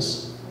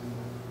forgiveness.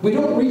 We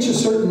don't reach a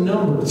certain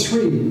number,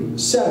 3,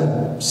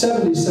 7,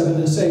 77,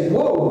 and say,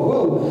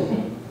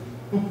 whoa,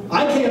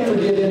 I can't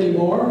forgive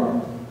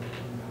anymore.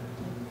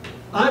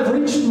 I've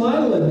reached my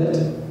limit.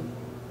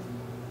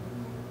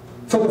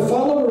 For the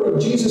follower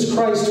of Jesus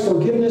Christ,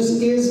 forgiveness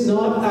is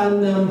not a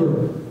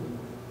number.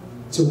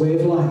 It's a way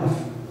of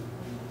life.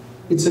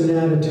 It's an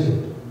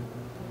attitude.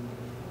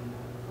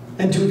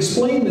 And to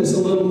explain this a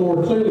little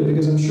more clearly,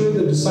 because I'm sure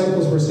the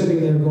disciples were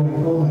sitting there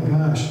going, oh my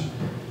gosh,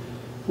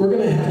 we're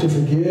going to have to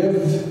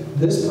forgive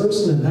this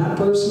person and that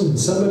person and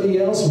somebody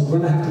else, and we're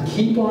going to have to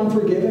keep on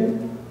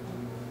forgiving.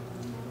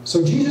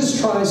 So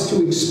Jesus tries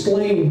to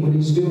explain what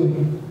he's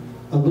doing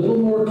a little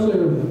more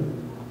clearly,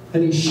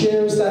 and he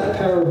shares that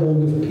parable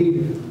with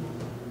Peter.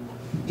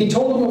 He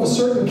told him of a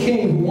certain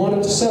king who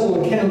wanted to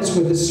settle accounts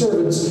with his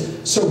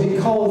servants, so he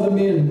called them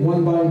in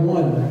one by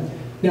one.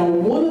 Now,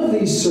 one of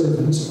these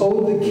servants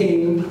owed the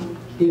king,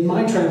 in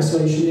my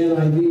translation,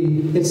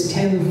 NIV, it's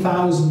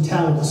 10,000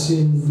 talents.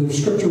 In the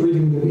scripture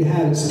reading that we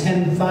had, it's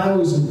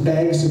 10,000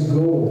 bags of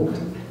gold.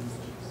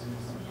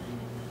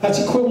 That's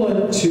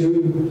equivalent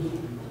to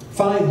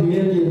 $5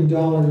 million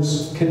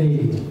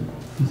Canadian.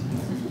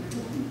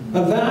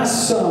 A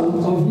vast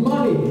sum of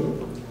money.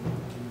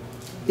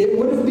 It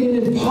would have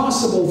been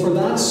impossible for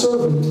that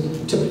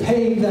servant to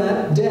pay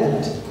that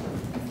debt.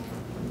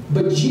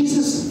 But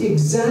Jesus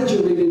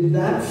exaggerated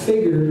that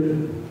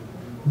figure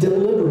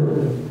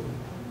deliberately.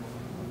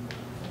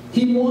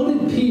 He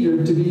wanted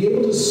Peter to be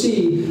able to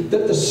see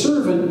that the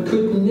servant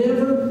could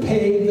never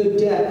pay the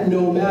debt,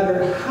 no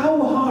matter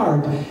how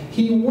hard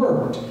he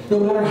worked, no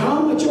matter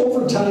how much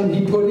overtime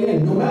he put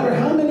in, no matter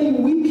how many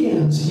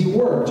weekends he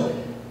worked.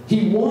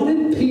 He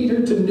wanted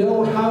Peter to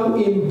know how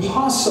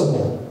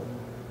impossible,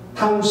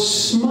 how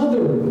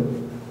smothered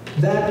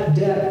that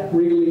debt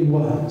really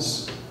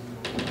was.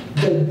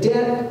 The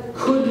debt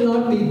could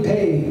not be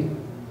paid.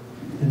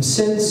 And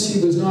since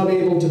he was not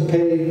able to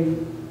pay,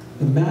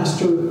 the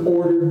master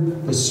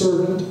ordered the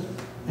servant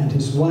and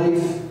his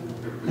wife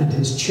and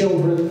his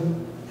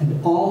children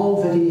and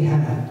all that he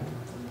had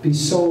be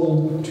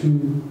sold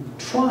to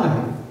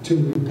try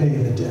to repay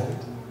the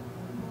debt.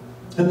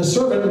 And the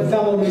servant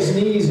fell on his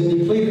knees and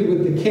he pleaded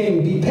with the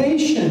king, "Be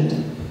patient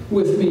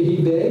with me,"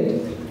 he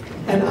begged,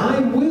 "and I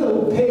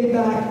will pay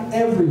back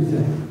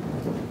everything."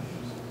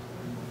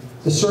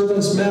 The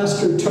servant's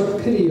master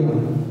took pity on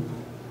him,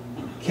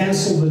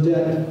 canceled the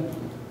debt,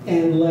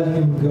 and let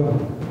him go.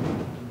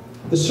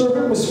 The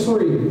servant was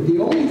free. The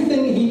only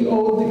thing he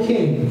owed the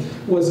king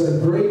was a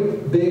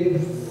great big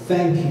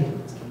thank you.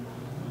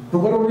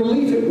 And what a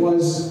relief it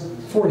was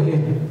for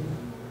him.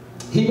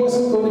 He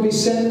wasn't going to be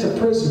sent to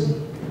prison.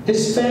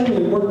 His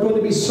family weren't going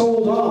to be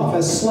sold off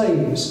as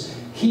slaves.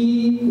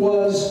 He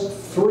was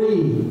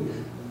free.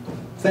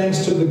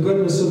 Thanks to the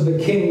goodness of the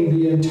king,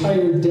 the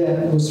entire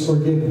debt was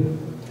forgiven.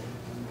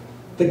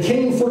 The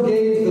king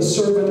forgave the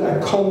servant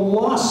a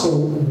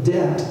colossal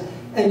debt.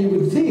 And you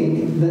would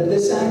think that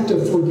this act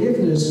of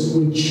forgiveness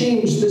would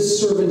change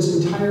this servant's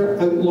entire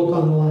outlook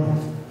on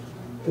life.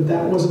 But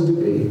that wasn't to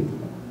be.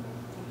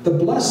 The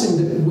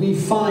blessing that we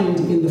find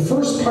in the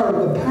first part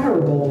of the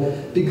parable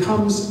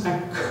becomes a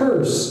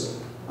curse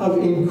of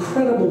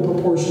incredible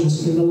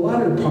proportions in the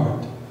latter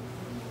part.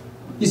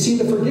 You see,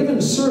 the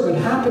forgiven servant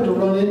happened to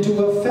run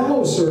into a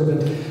fellow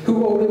servant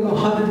who owed him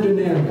 100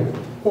 denarii.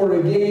 Or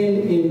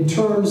again, in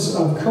terms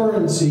of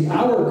currency,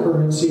 our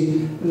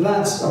currency,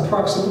 that's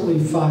approximately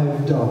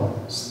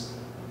 $5.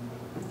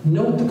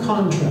 Note the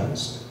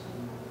contrast.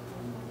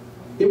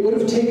 It would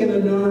have taken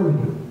an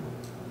army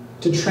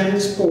to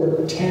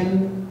transport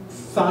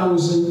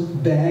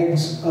 10,000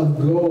 bags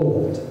of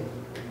gold.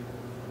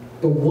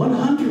 But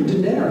 100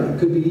 denarii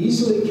could be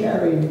easily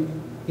carried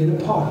in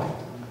a pocket.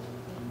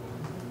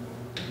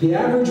 The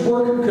average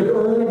worker could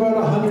earn about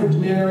 100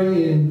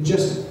 denarii in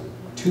just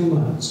 2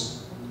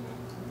 months.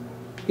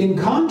 In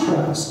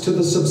contrast to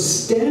the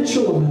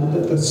substantial amount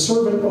that the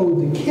servant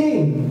owed the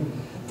king,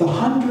 the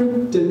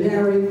 100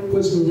 denarii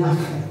was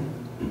nothing.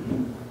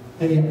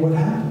 And yet what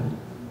happened?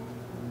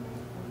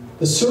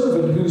 The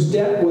servant whose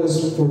debt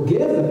was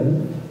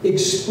forgiven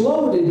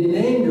exploded in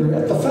anger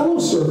at the fellow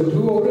servant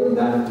who owed him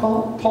that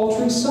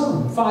paltry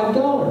sum,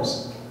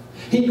 $5.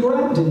 He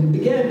grabbed him and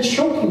began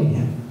choking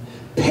him.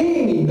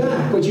 "Pay me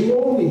back what you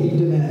owe me," he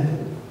demanded.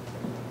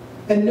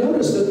 And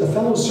notice that the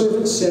fellow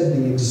servant said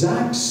the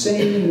exact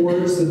same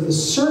words that the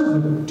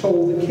servant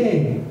told the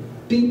king.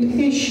 "Be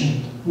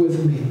patient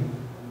with me,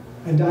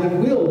 and I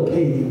will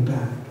pay you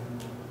back."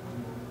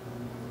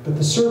 But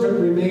the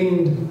servant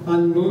remained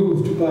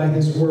unmoved by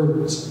his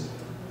words,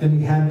 and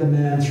he had the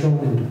man thrown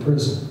into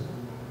prison.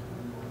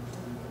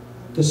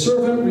 The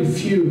servant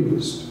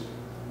refused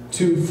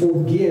to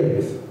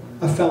forgive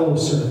a fellow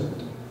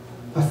servant,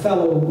 a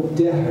fellow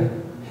debtor.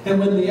 And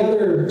when the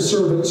other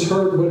servants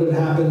heard what had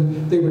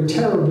happened, they were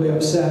terribly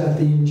upset at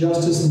the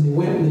injustice, and they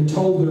went and they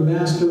told their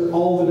master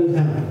all that had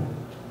happened.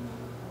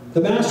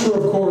 The master,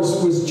 of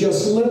course, was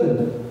just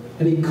livid,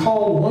 and he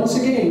called once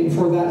again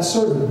for that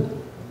servant.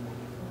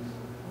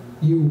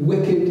 "You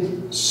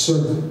wicked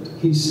servant,"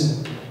 he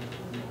said.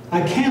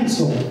 "I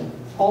cancel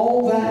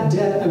all that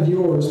debt of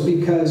yours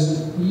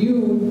because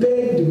you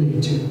begged me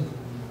to.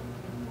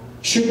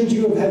 Shouldn't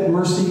you have had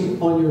mercy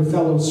on your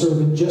fellow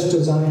servant just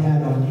as I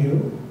had on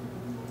you?"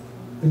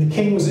 And the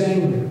king was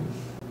angry.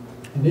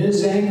 And in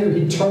his anger,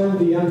 he turned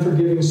the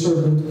unforgiving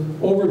servant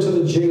over to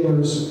the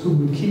jailers who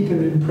would keep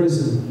him in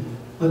prison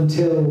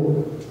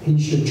until he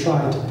should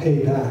try to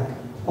pay back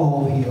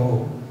all he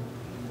owed.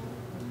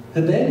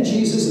 And then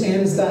Jesus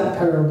ends that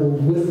parable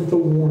with the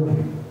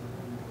warning.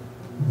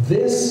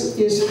 "This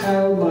is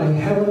how my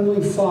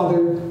heavenly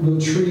Father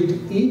will treat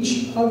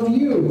each of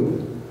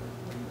you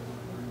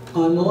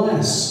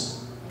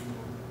unless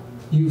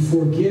you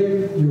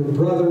forgive your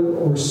brother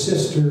or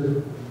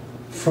sister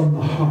from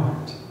the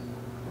heart."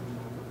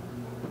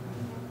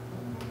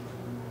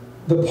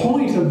 The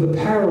point of the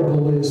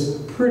parable is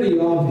pretty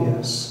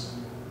obvious.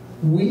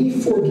 We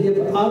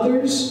forgive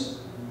others.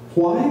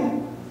 Why?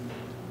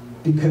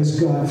 Because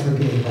God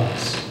forgave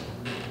us.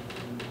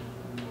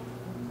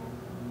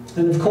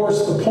 And of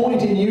course, the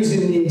point in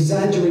using the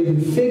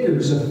exaggerated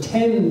figures of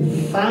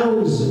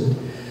 10,000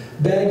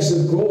 bags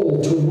of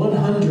gold to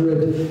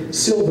 100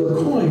 silver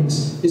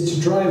coins is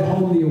to drive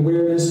home the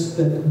awareness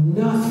that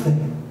nothing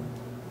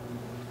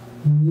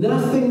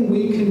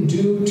we can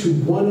do to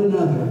one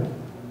another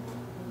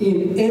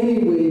in any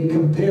way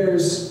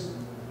compares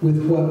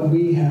with what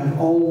we have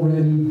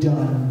already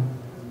done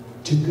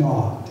to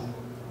God.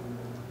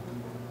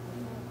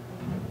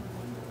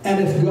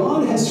 And if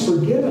God has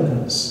forgiven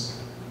us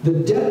the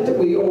debt that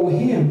we owe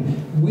Him,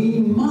 we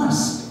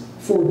must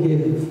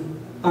forgive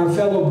our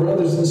fellow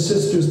brothers and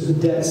sisters the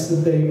debts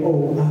that they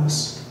owe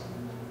us.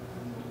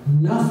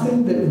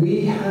 Nothing that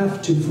we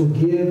have to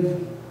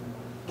forgive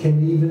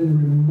can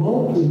even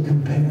remotely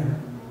compare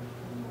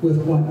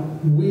with what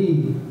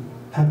we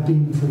have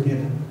been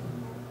forgiven.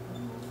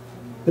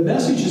 The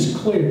message is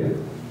clear.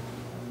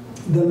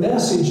 The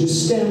message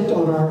is stamped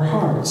on our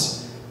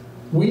hearts.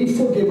 We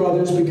forgive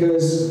others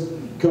because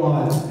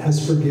God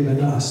has forgiven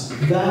us.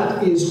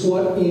 That is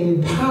what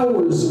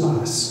empowers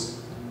us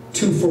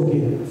to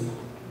forgive.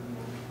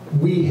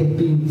 We have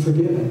been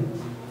forgiven.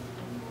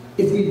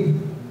 If we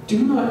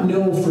do not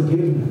know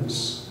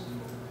forgiveness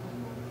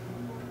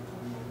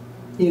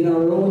in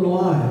our own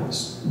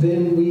lives,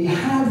 then we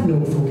have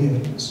no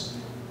forgiveness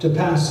to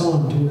pass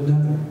on to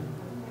another.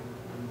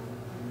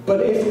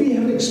 But if we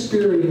have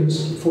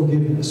experienced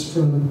forgiveness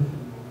from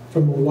a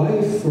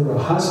wife or a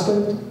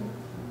husband,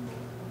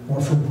 or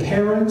from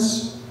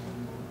parents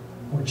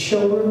or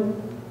children,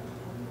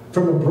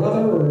 from a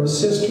brother or a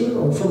sister,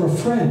 or from a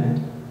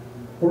friend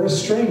or a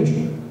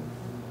stranger,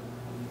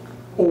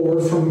 or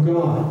from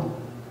God,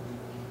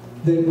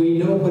 then we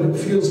know what it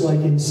feels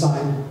like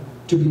inside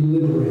to be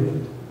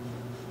liberated,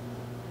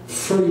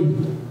 freed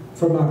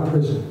from our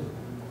prison.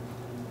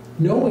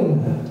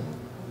 Knowing that,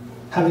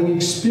 having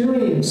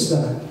experienced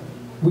that,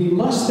 we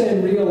must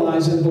then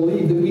realize and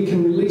believe that we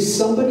can release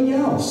somebody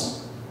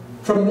else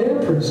from their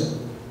prison.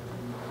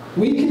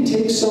 We can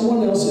take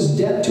someone else's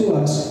debt to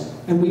us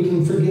and we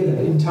can forgive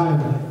it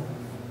entirely.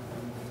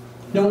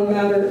 No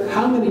matter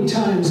how many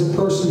times a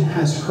person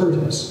has hurt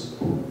us,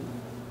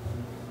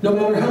 no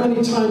matter how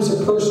many times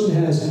a person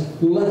has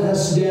let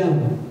us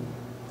down,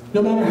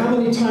 No matter how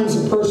many times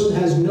a person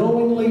has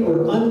knowingly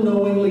or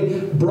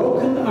unknowingly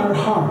broken our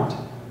heart,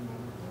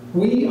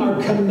 we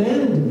are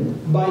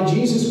commanded by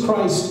Jesus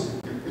Christ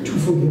to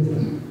forgive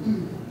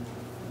them.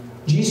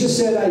 Jesus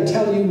said, I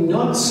tell you,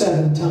 not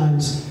 7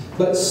 times,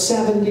 but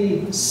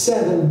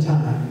 77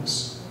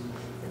 times.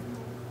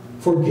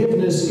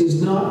 Forgiveness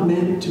is not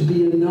meant to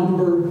be a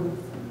number,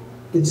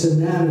 it's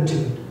an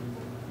attitude.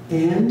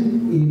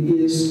 And it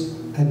is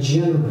a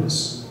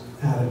generous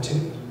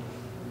attitude.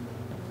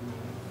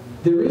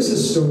 There is a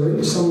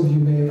story, some of you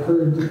may have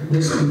heard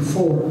this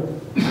before,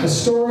 a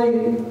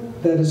story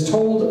that is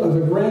told of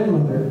a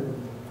grandmother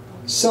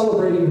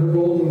celebrating her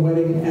golden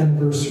wedding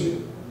anniversary.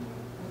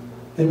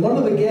 And one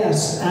of the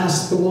guests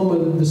asked the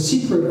woman the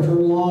secret of her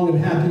long and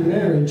happy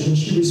marriage, and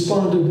she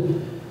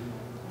responded,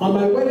 on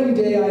my wedding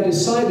day I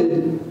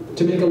decided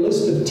to make a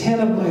list of 10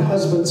 of my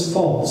husband's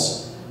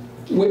faults,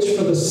 which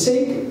for the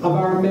sake of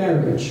our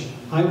marriage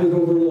I would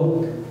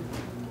overlook.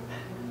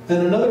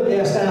 And another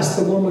guest asked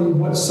the woman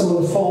what some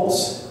of the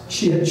faults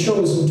she had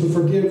chosen to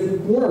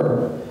forgive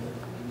were.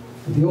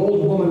 The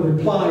old woman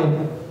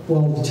replied,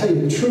 well, to tell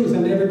you the truth, I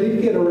never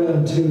did get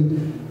around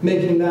to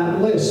making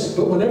that list.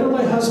 But whenever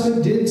my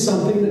husband did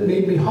something that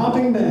made me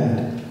hopping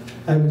mad,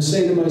 I would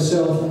say to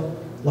myself,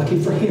 lucky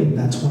for him,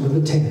 that's one of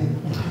the 10.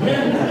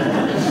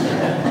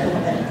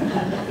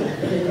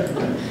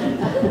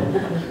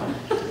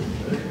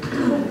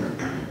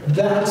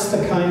 That's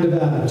the kind of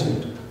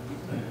attitude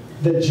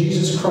that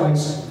Jesus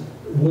Christ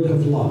would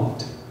have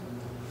loved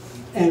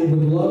and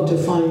would love to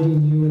find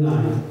in you and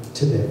I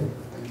today.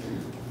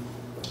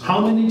 How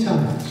many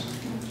times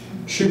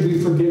should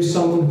we forgive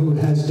someone who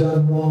has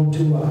done wrong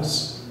to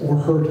us or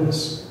hurt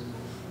us?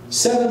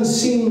 7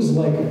 seems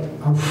like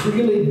a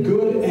really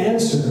good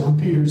answer on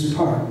Peter's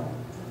part.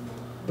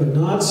 But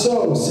not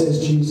so,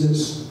 says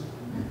Jesus.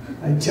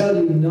 I tell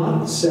you,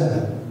 not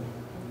 7,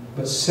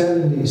 but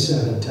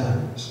 77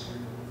 times.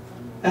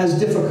 As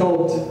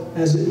difficult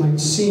as it might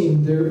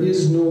seem, there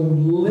is no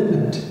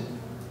limit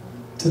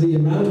to the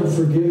amount of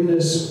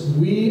forgiveness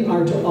we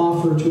are to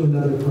offer to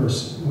another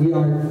person. We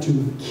are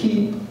to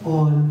keep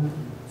on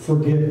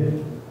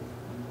forgiving.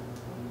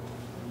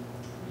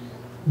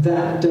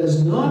 That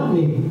does not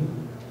mean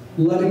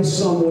letting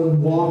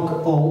someone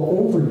walk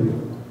all over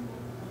you.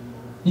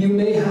 You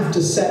may have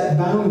to set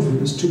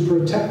boundaries to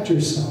protect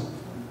yourself,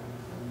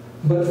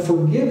 but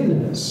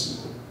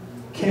forgiveness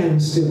can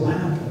still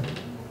happen.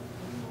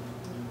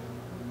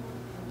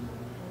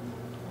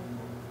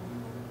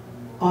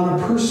 On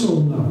a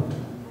personal note,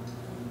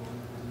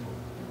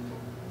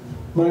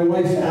 my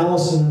wife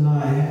Allison and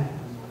I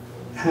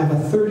have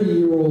a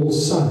 30-year-old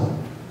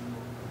son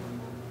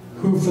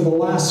who for the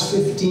last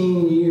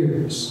 15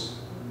 years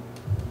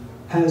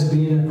has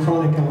been a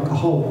chronic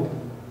alcoholic.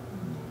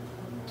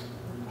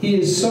 He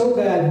is so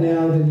bad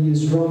now that he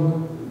is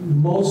drunk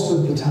most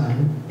of the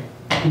time.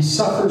 He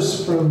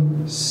suffers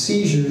from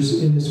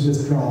seizures in his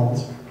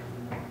withdrawals,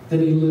 and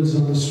he lives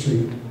on the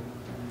street.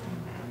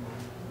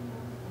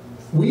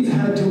 We've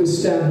had to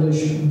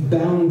establish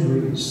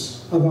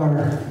boundaries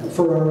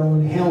for our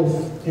own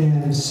health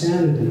and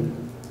sanity.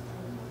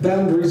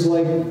 Boundaries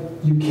like,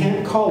 you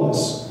can't call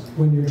us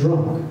when you're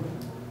drunk.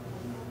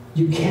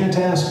 You can't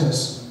ask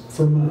us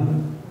for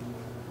money.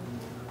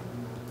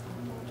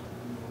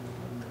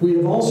 We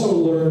have also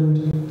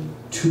learned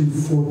to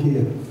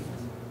forgive.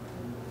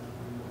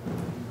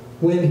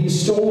 When he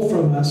stole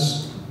from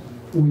us,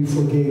 we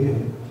forgave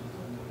him.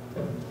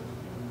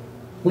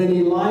 When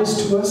he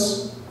lies to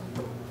us,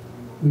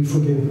 we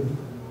forgive him.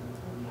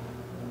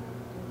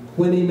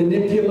 When he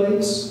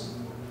manipulates,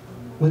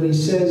 when he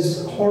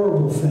says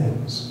horrible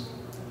things,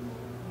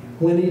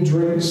 when he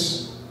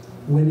drinks,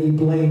 when he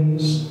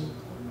blames,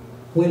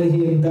 when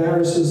he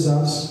embarrasses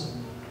us,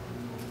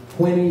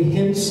 when he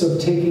hints of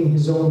taking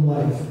his own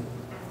life,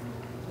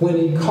 when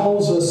he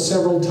calls us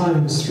several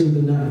times through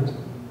the night,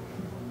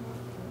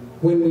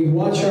 when we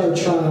watch our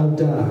child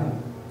die,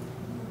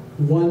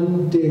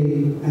 one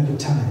day at a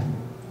time,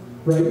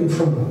 right in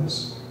front of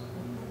us,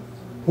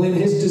 when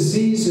his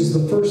disease is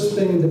the first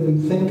thing that we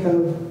think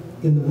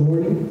of in the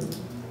morning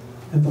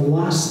and the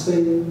last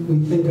thing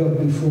we think of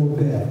before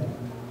bed,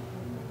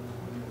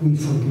 we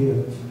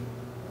forgive.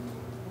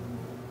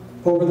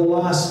 Over the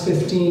last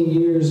 15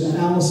 years,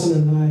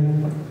 Allison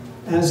and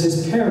I, as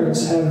his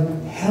parents,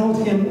 have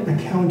held him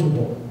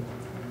accountable,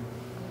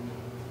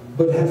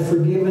 but have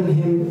forgiven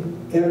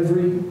him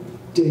every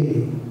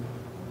day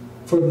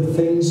for the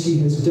things he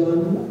has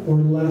done or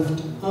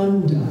left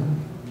undone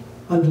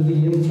under the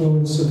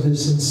influence of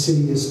this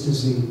insidious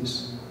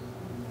disease.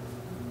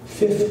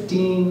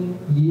 15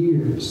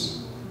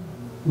 years,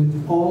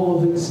 with all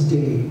of its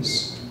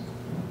days,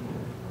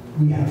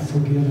 we have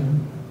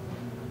forgiven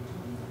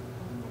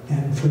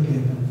and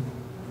forgiven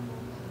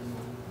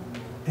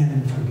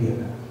and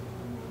forgiven.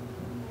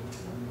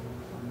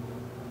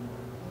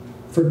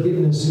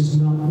 Forgiveness is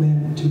not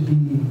meant to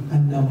be a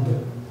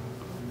number.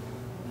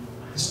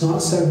 It's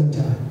not 7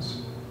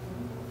 times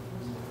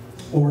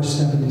or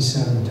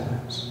 77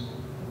 times.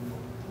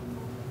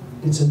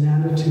 It's an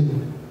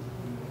attitude.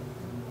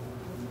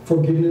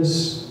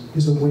 Forgiveness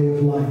is a way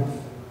of life.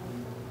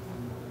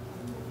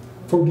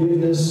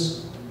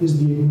 Forgiveness is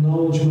the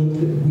acknowledgement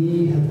that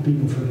we have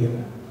been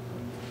forgiven.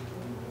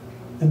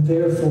 And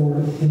therefore,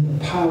 in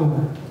the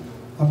power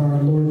of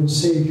our Lord and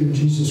Savior,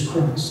 Jesus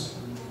Christ,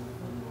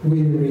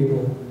 we are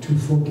able to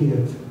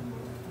forgive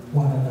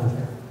one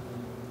another.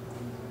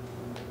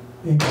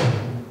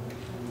 Amen.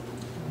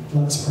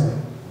 Let's pray.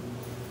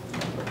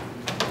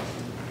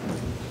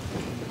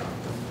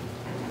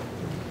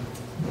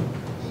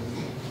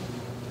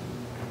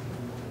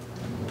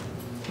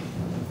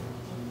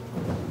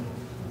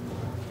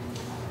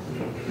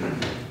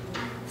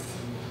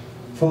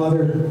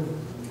 Father,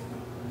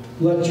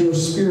 let your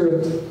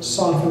Spirit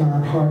soften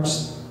our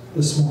hearts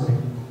this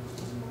morning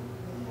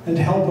and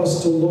help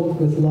us to look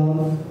with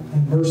love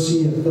and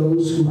mercy at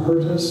those who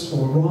hurt us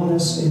or wrong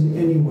us in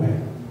any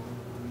way.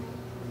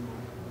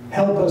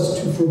 Help us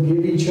to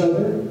forgive each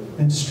other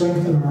and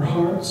strengthen our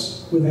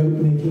hearts without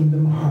making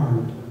them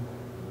hard.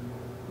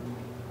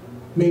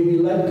 May we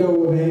let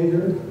go of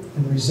anger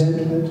and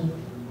resentment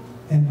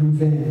and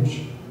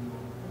revenge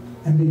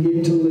and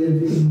begin to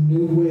live in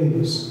new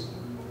ways,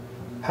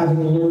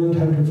 having learned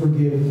how to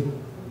forgive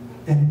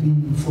and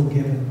be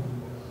forgiven.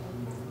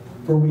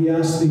 For we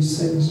ask these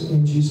things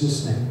in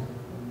Jesus' name.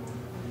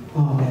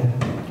 Amen.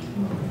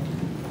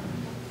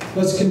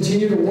 Let's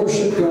continue to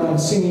worship God,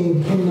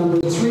 singing hymn number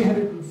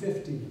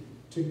 350,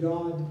 To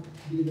God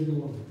Be the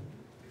Glory.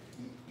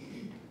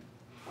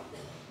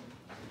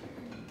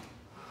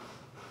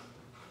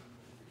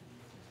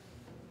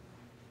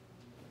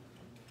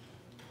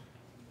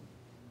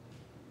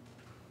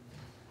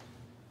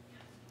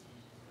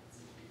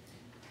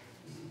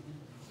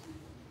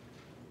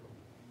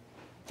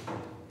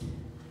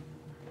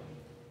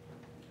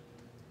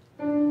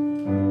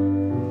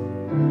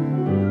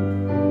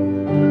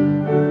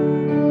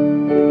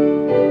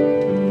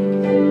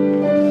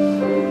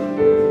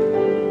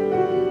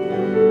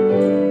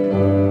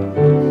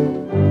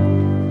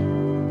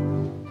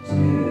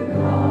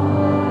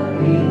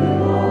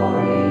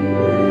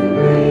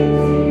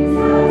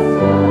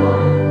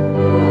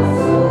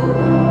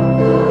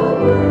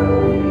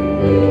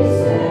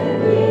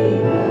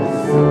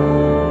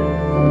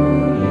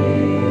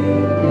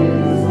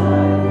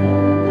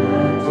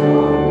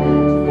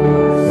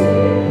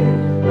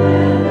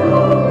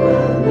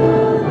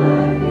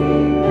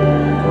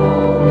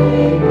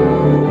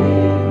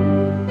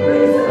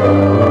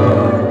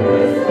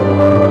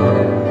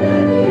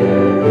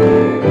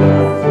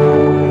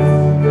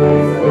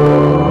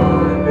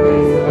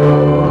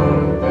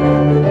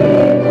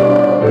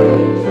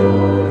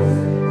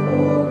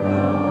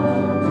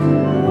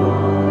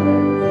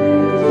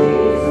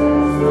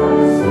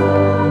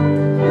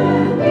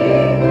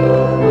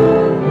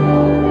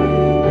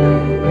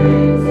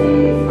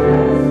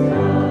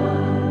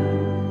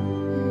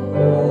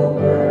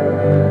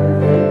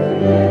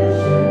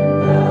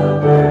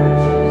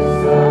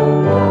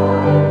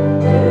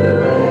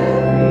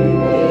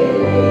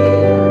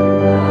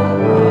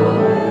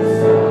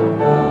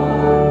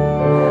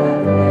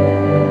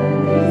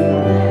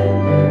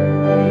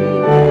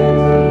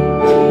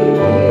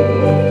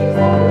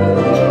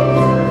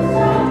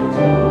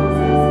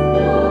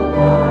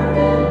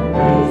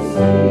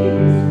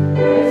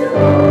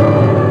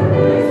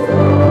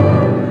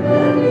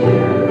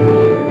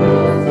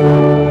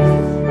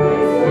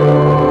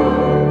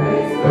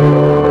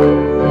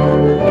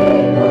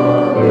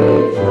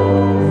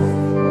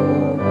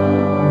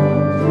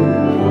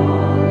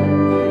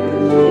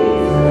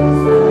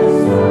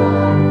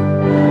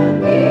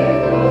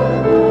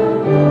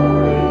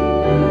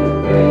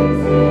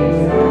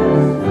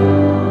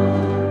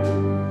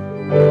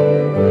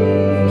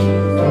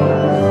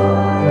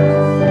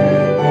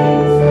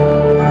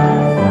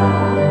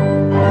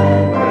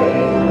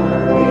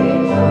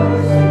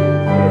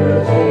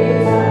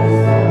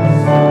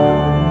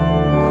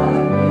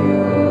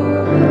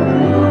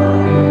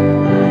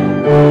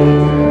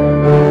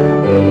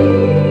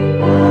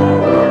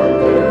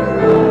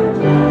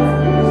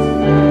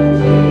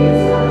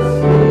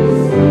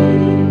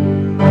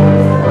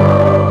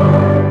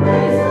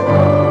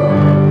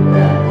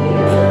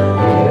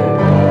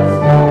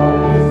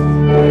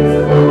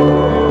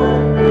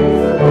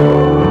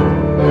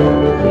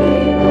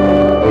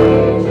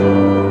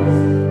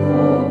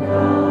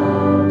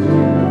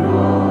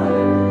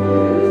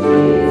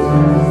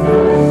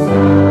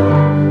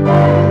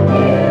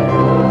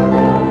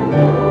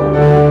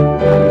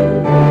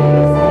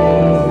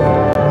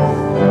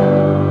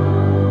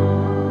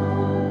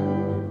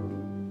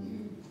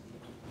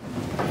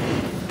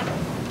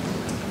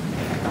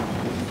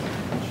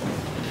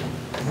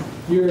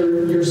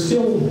 You're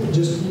still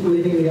just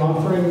leaving the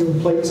offering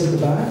plates at the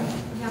back?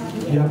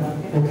 Yeah.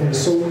 Okay,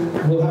 so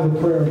we'll have a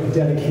prayer of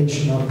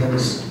dedication of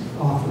those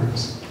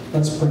offerings.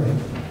 Let's pray.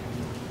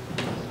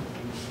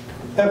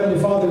 Heavenly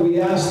Father,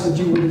 we ask that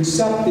you would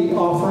accept the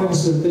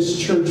offerings that this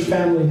church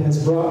family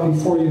has brought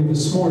before you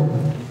this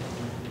morning.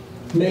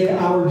 May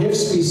our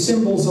gifts be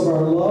symbols of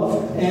our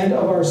love and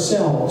of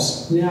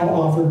ourselves, now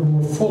offered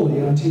more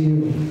fully unto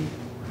you.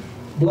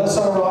 Bless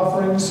our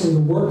offerings in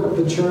the work of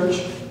the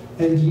church,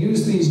 and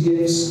use these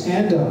gifts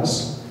and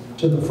us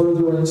to the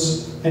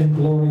furtherance and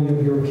glory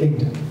of your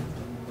kingdom.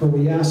 For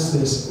we ask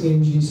this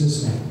in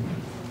Jesus' name.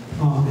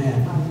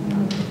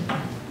 Amen.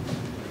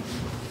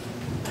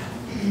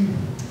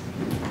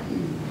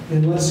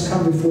 And let's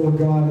come before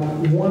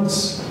God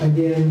once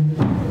again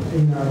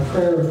in our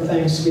prayer of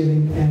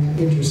thanksgiving and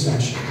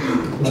intercession.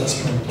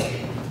 Let's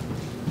pray.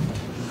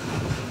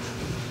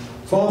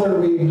 Father,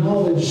 we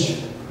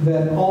acknowledge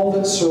that all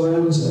that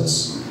surrounds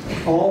us,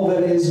 all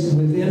that is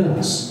within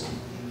us,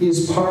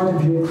 is part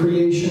of your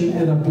creation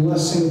and a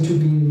blessing to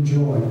be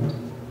enjoyed.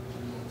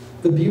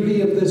 The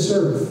beauty of this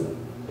earth,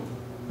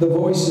 the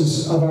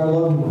voices of our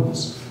loved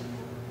ones,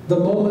 the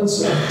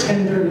moments of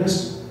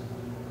tenderness,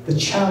 the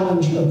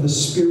challenge of the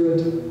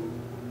Spirit,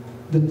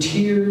 the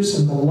tears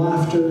and the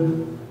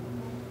laughter,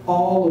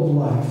 all of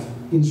life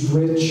is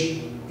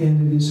rich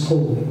and it is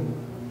holy.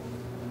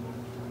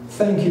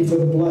 Thank you for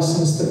the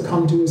blessings that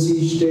come to us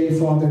each day,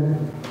 Father.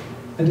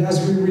 And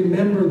as we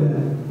remember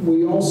them,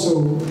 we also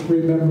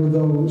remember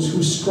those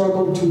who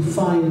struggle to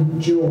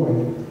find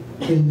joy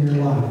in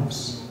their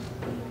lives.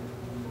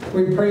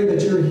 We pray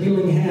that your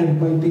healing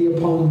hand might be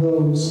upon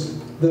those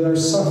that are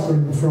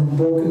suffering from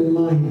broken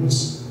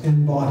minds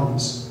and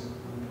bodies.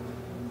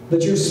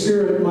 That your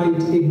Spirit might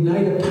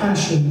ignite a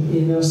passion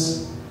in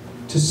us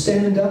to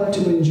stand up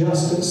to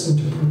injustice and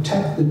to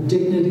protect the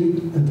dignity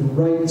and the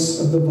rights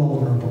of the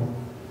vulnerable.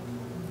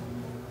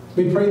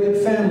 We pray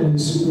that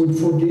families would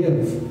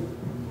forgive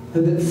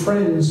and that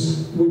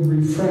friends would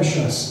refresh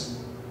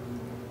us,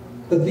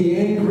 that the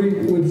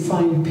angry would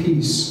find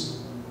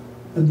peace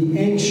and the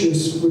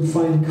anxious would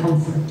find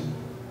comfort.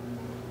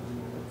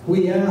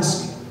 We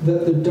ask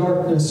that the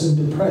darkness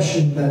and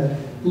depression that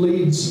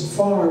leads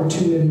far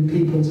too many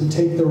people to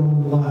take their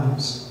own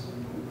lives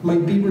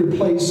might be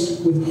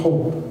replaced with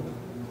hope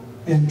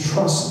and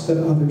trust that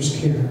others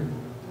care.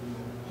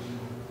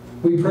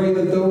 We pray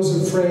that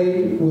those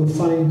afraid will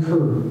find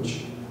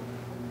courage.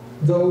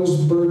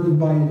 Those burdened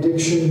by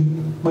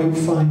addiction might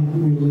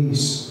find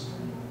release.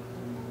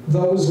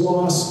 Those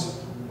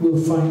lost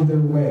will find their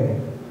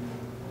way.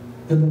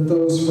 And that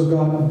those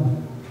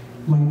forgotten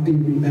might be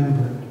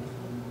remembered.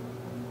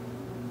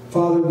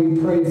 Father, we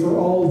pray for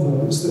all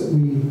those that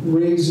we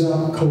raise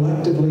up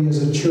collectively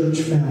as a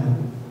church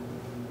family,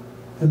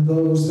 and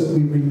those that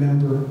we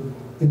remember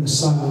in the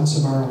silence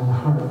of our own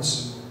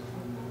hearts.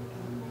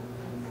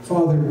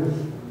 Father,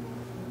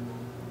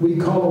 we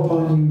call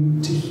upon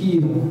you to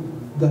heal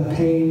the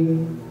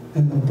pain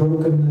and the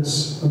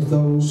brokenness of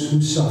those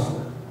who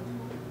suffer.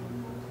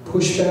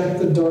 Push back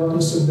the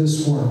darkness of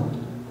this world,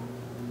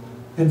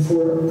 and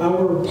for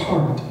our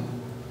part,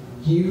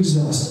 use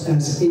us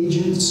as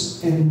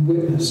agents and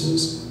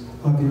witnesses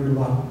of your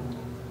love.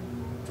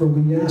 For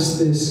we ask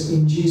this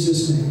in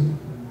Jesus' name,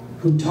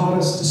 who taught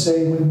us to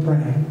say when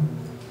praying,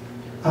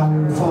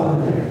 Our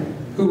Father,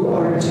 who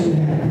art in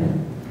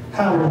heaven,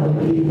 hallowed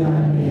be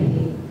thy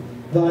name.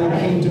 Thy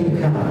kingdom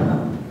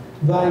come,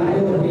 thy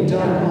will be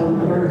done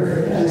on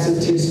earth as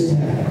it is in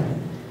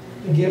heaven.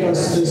 Give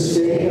us this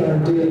day our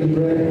daily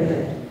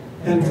bread,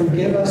 and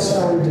forgive us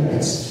our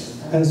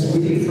debts, as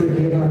we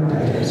forgive our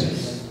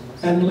debtors.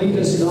 And lead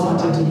us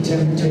not into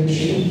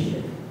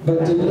temptation,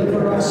 but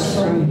deliver us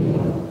from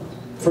evil.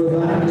 For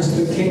thine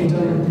is the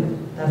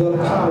kingdom, the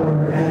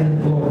power,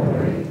 and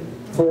glory,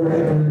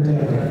 forever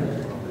and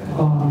ever.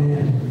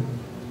 Amen.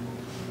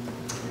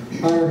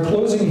 Our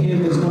closing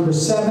hymn is number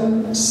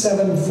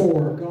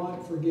 774,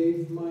 God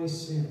Forgave My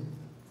Sin,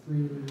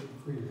 Freely,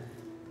 Freely.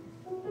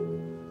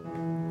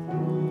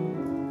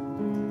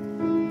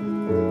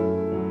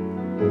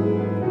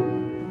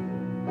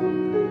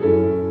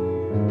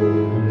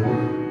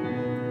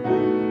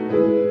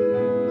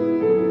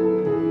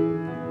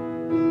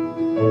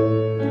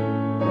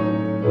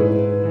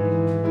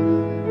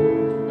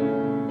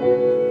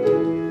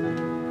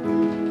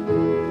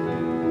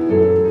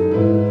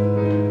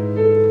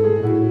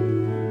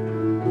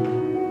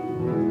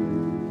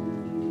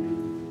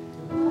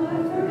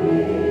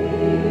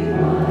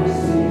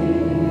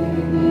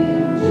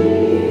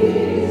 Jesus.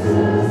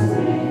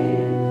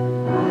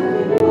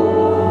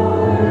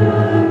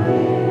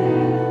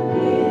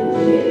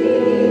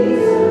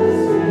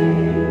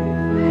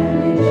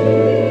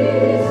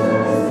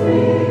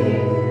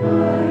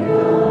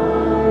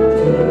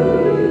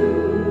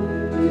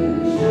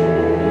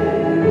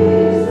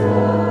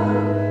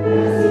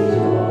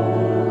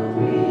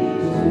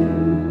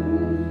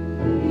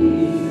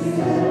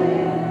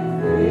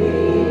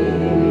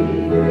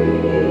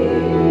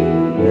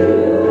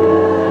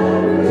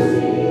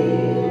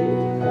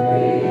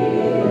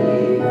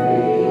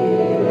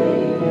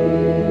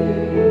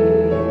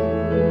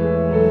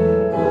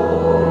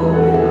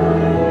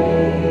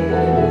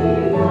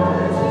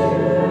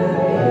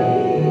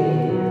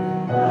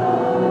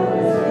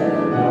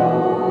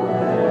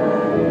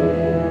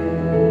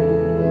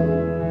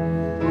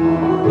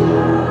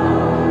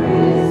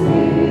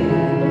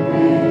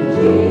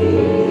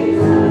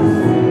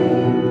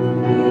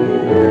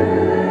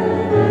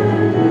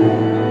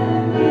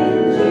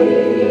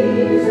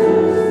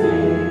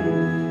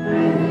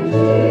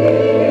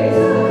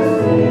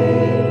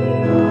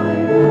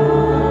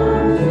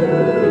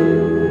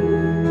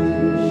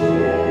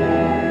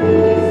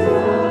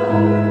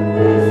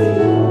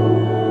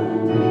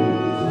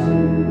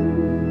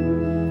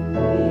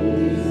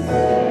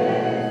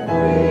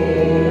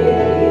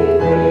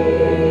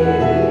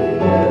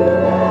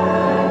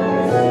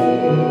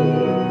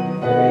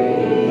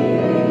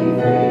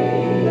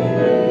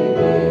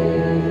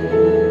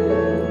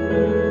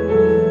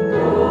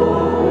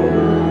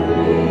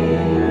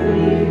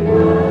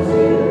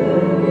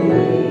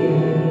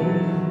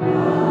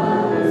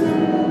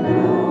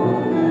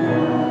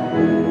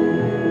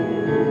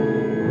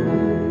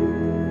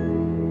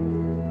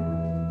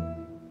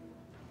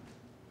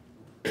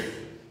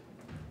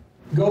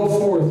 Go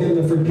forth in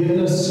the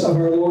forgiveness of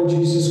our Lord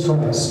Jesus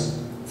Christ,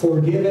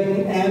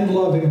 forgiving and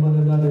loving one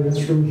another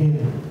through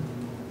him.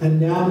 And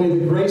now may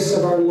the grace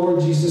of our Lord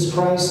Jesus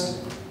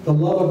Christ, the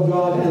love of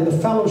God, and the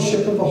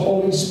fellowship of the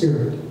Holy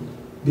Spirit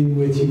be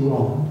with you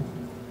all.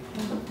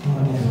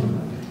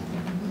 Amen.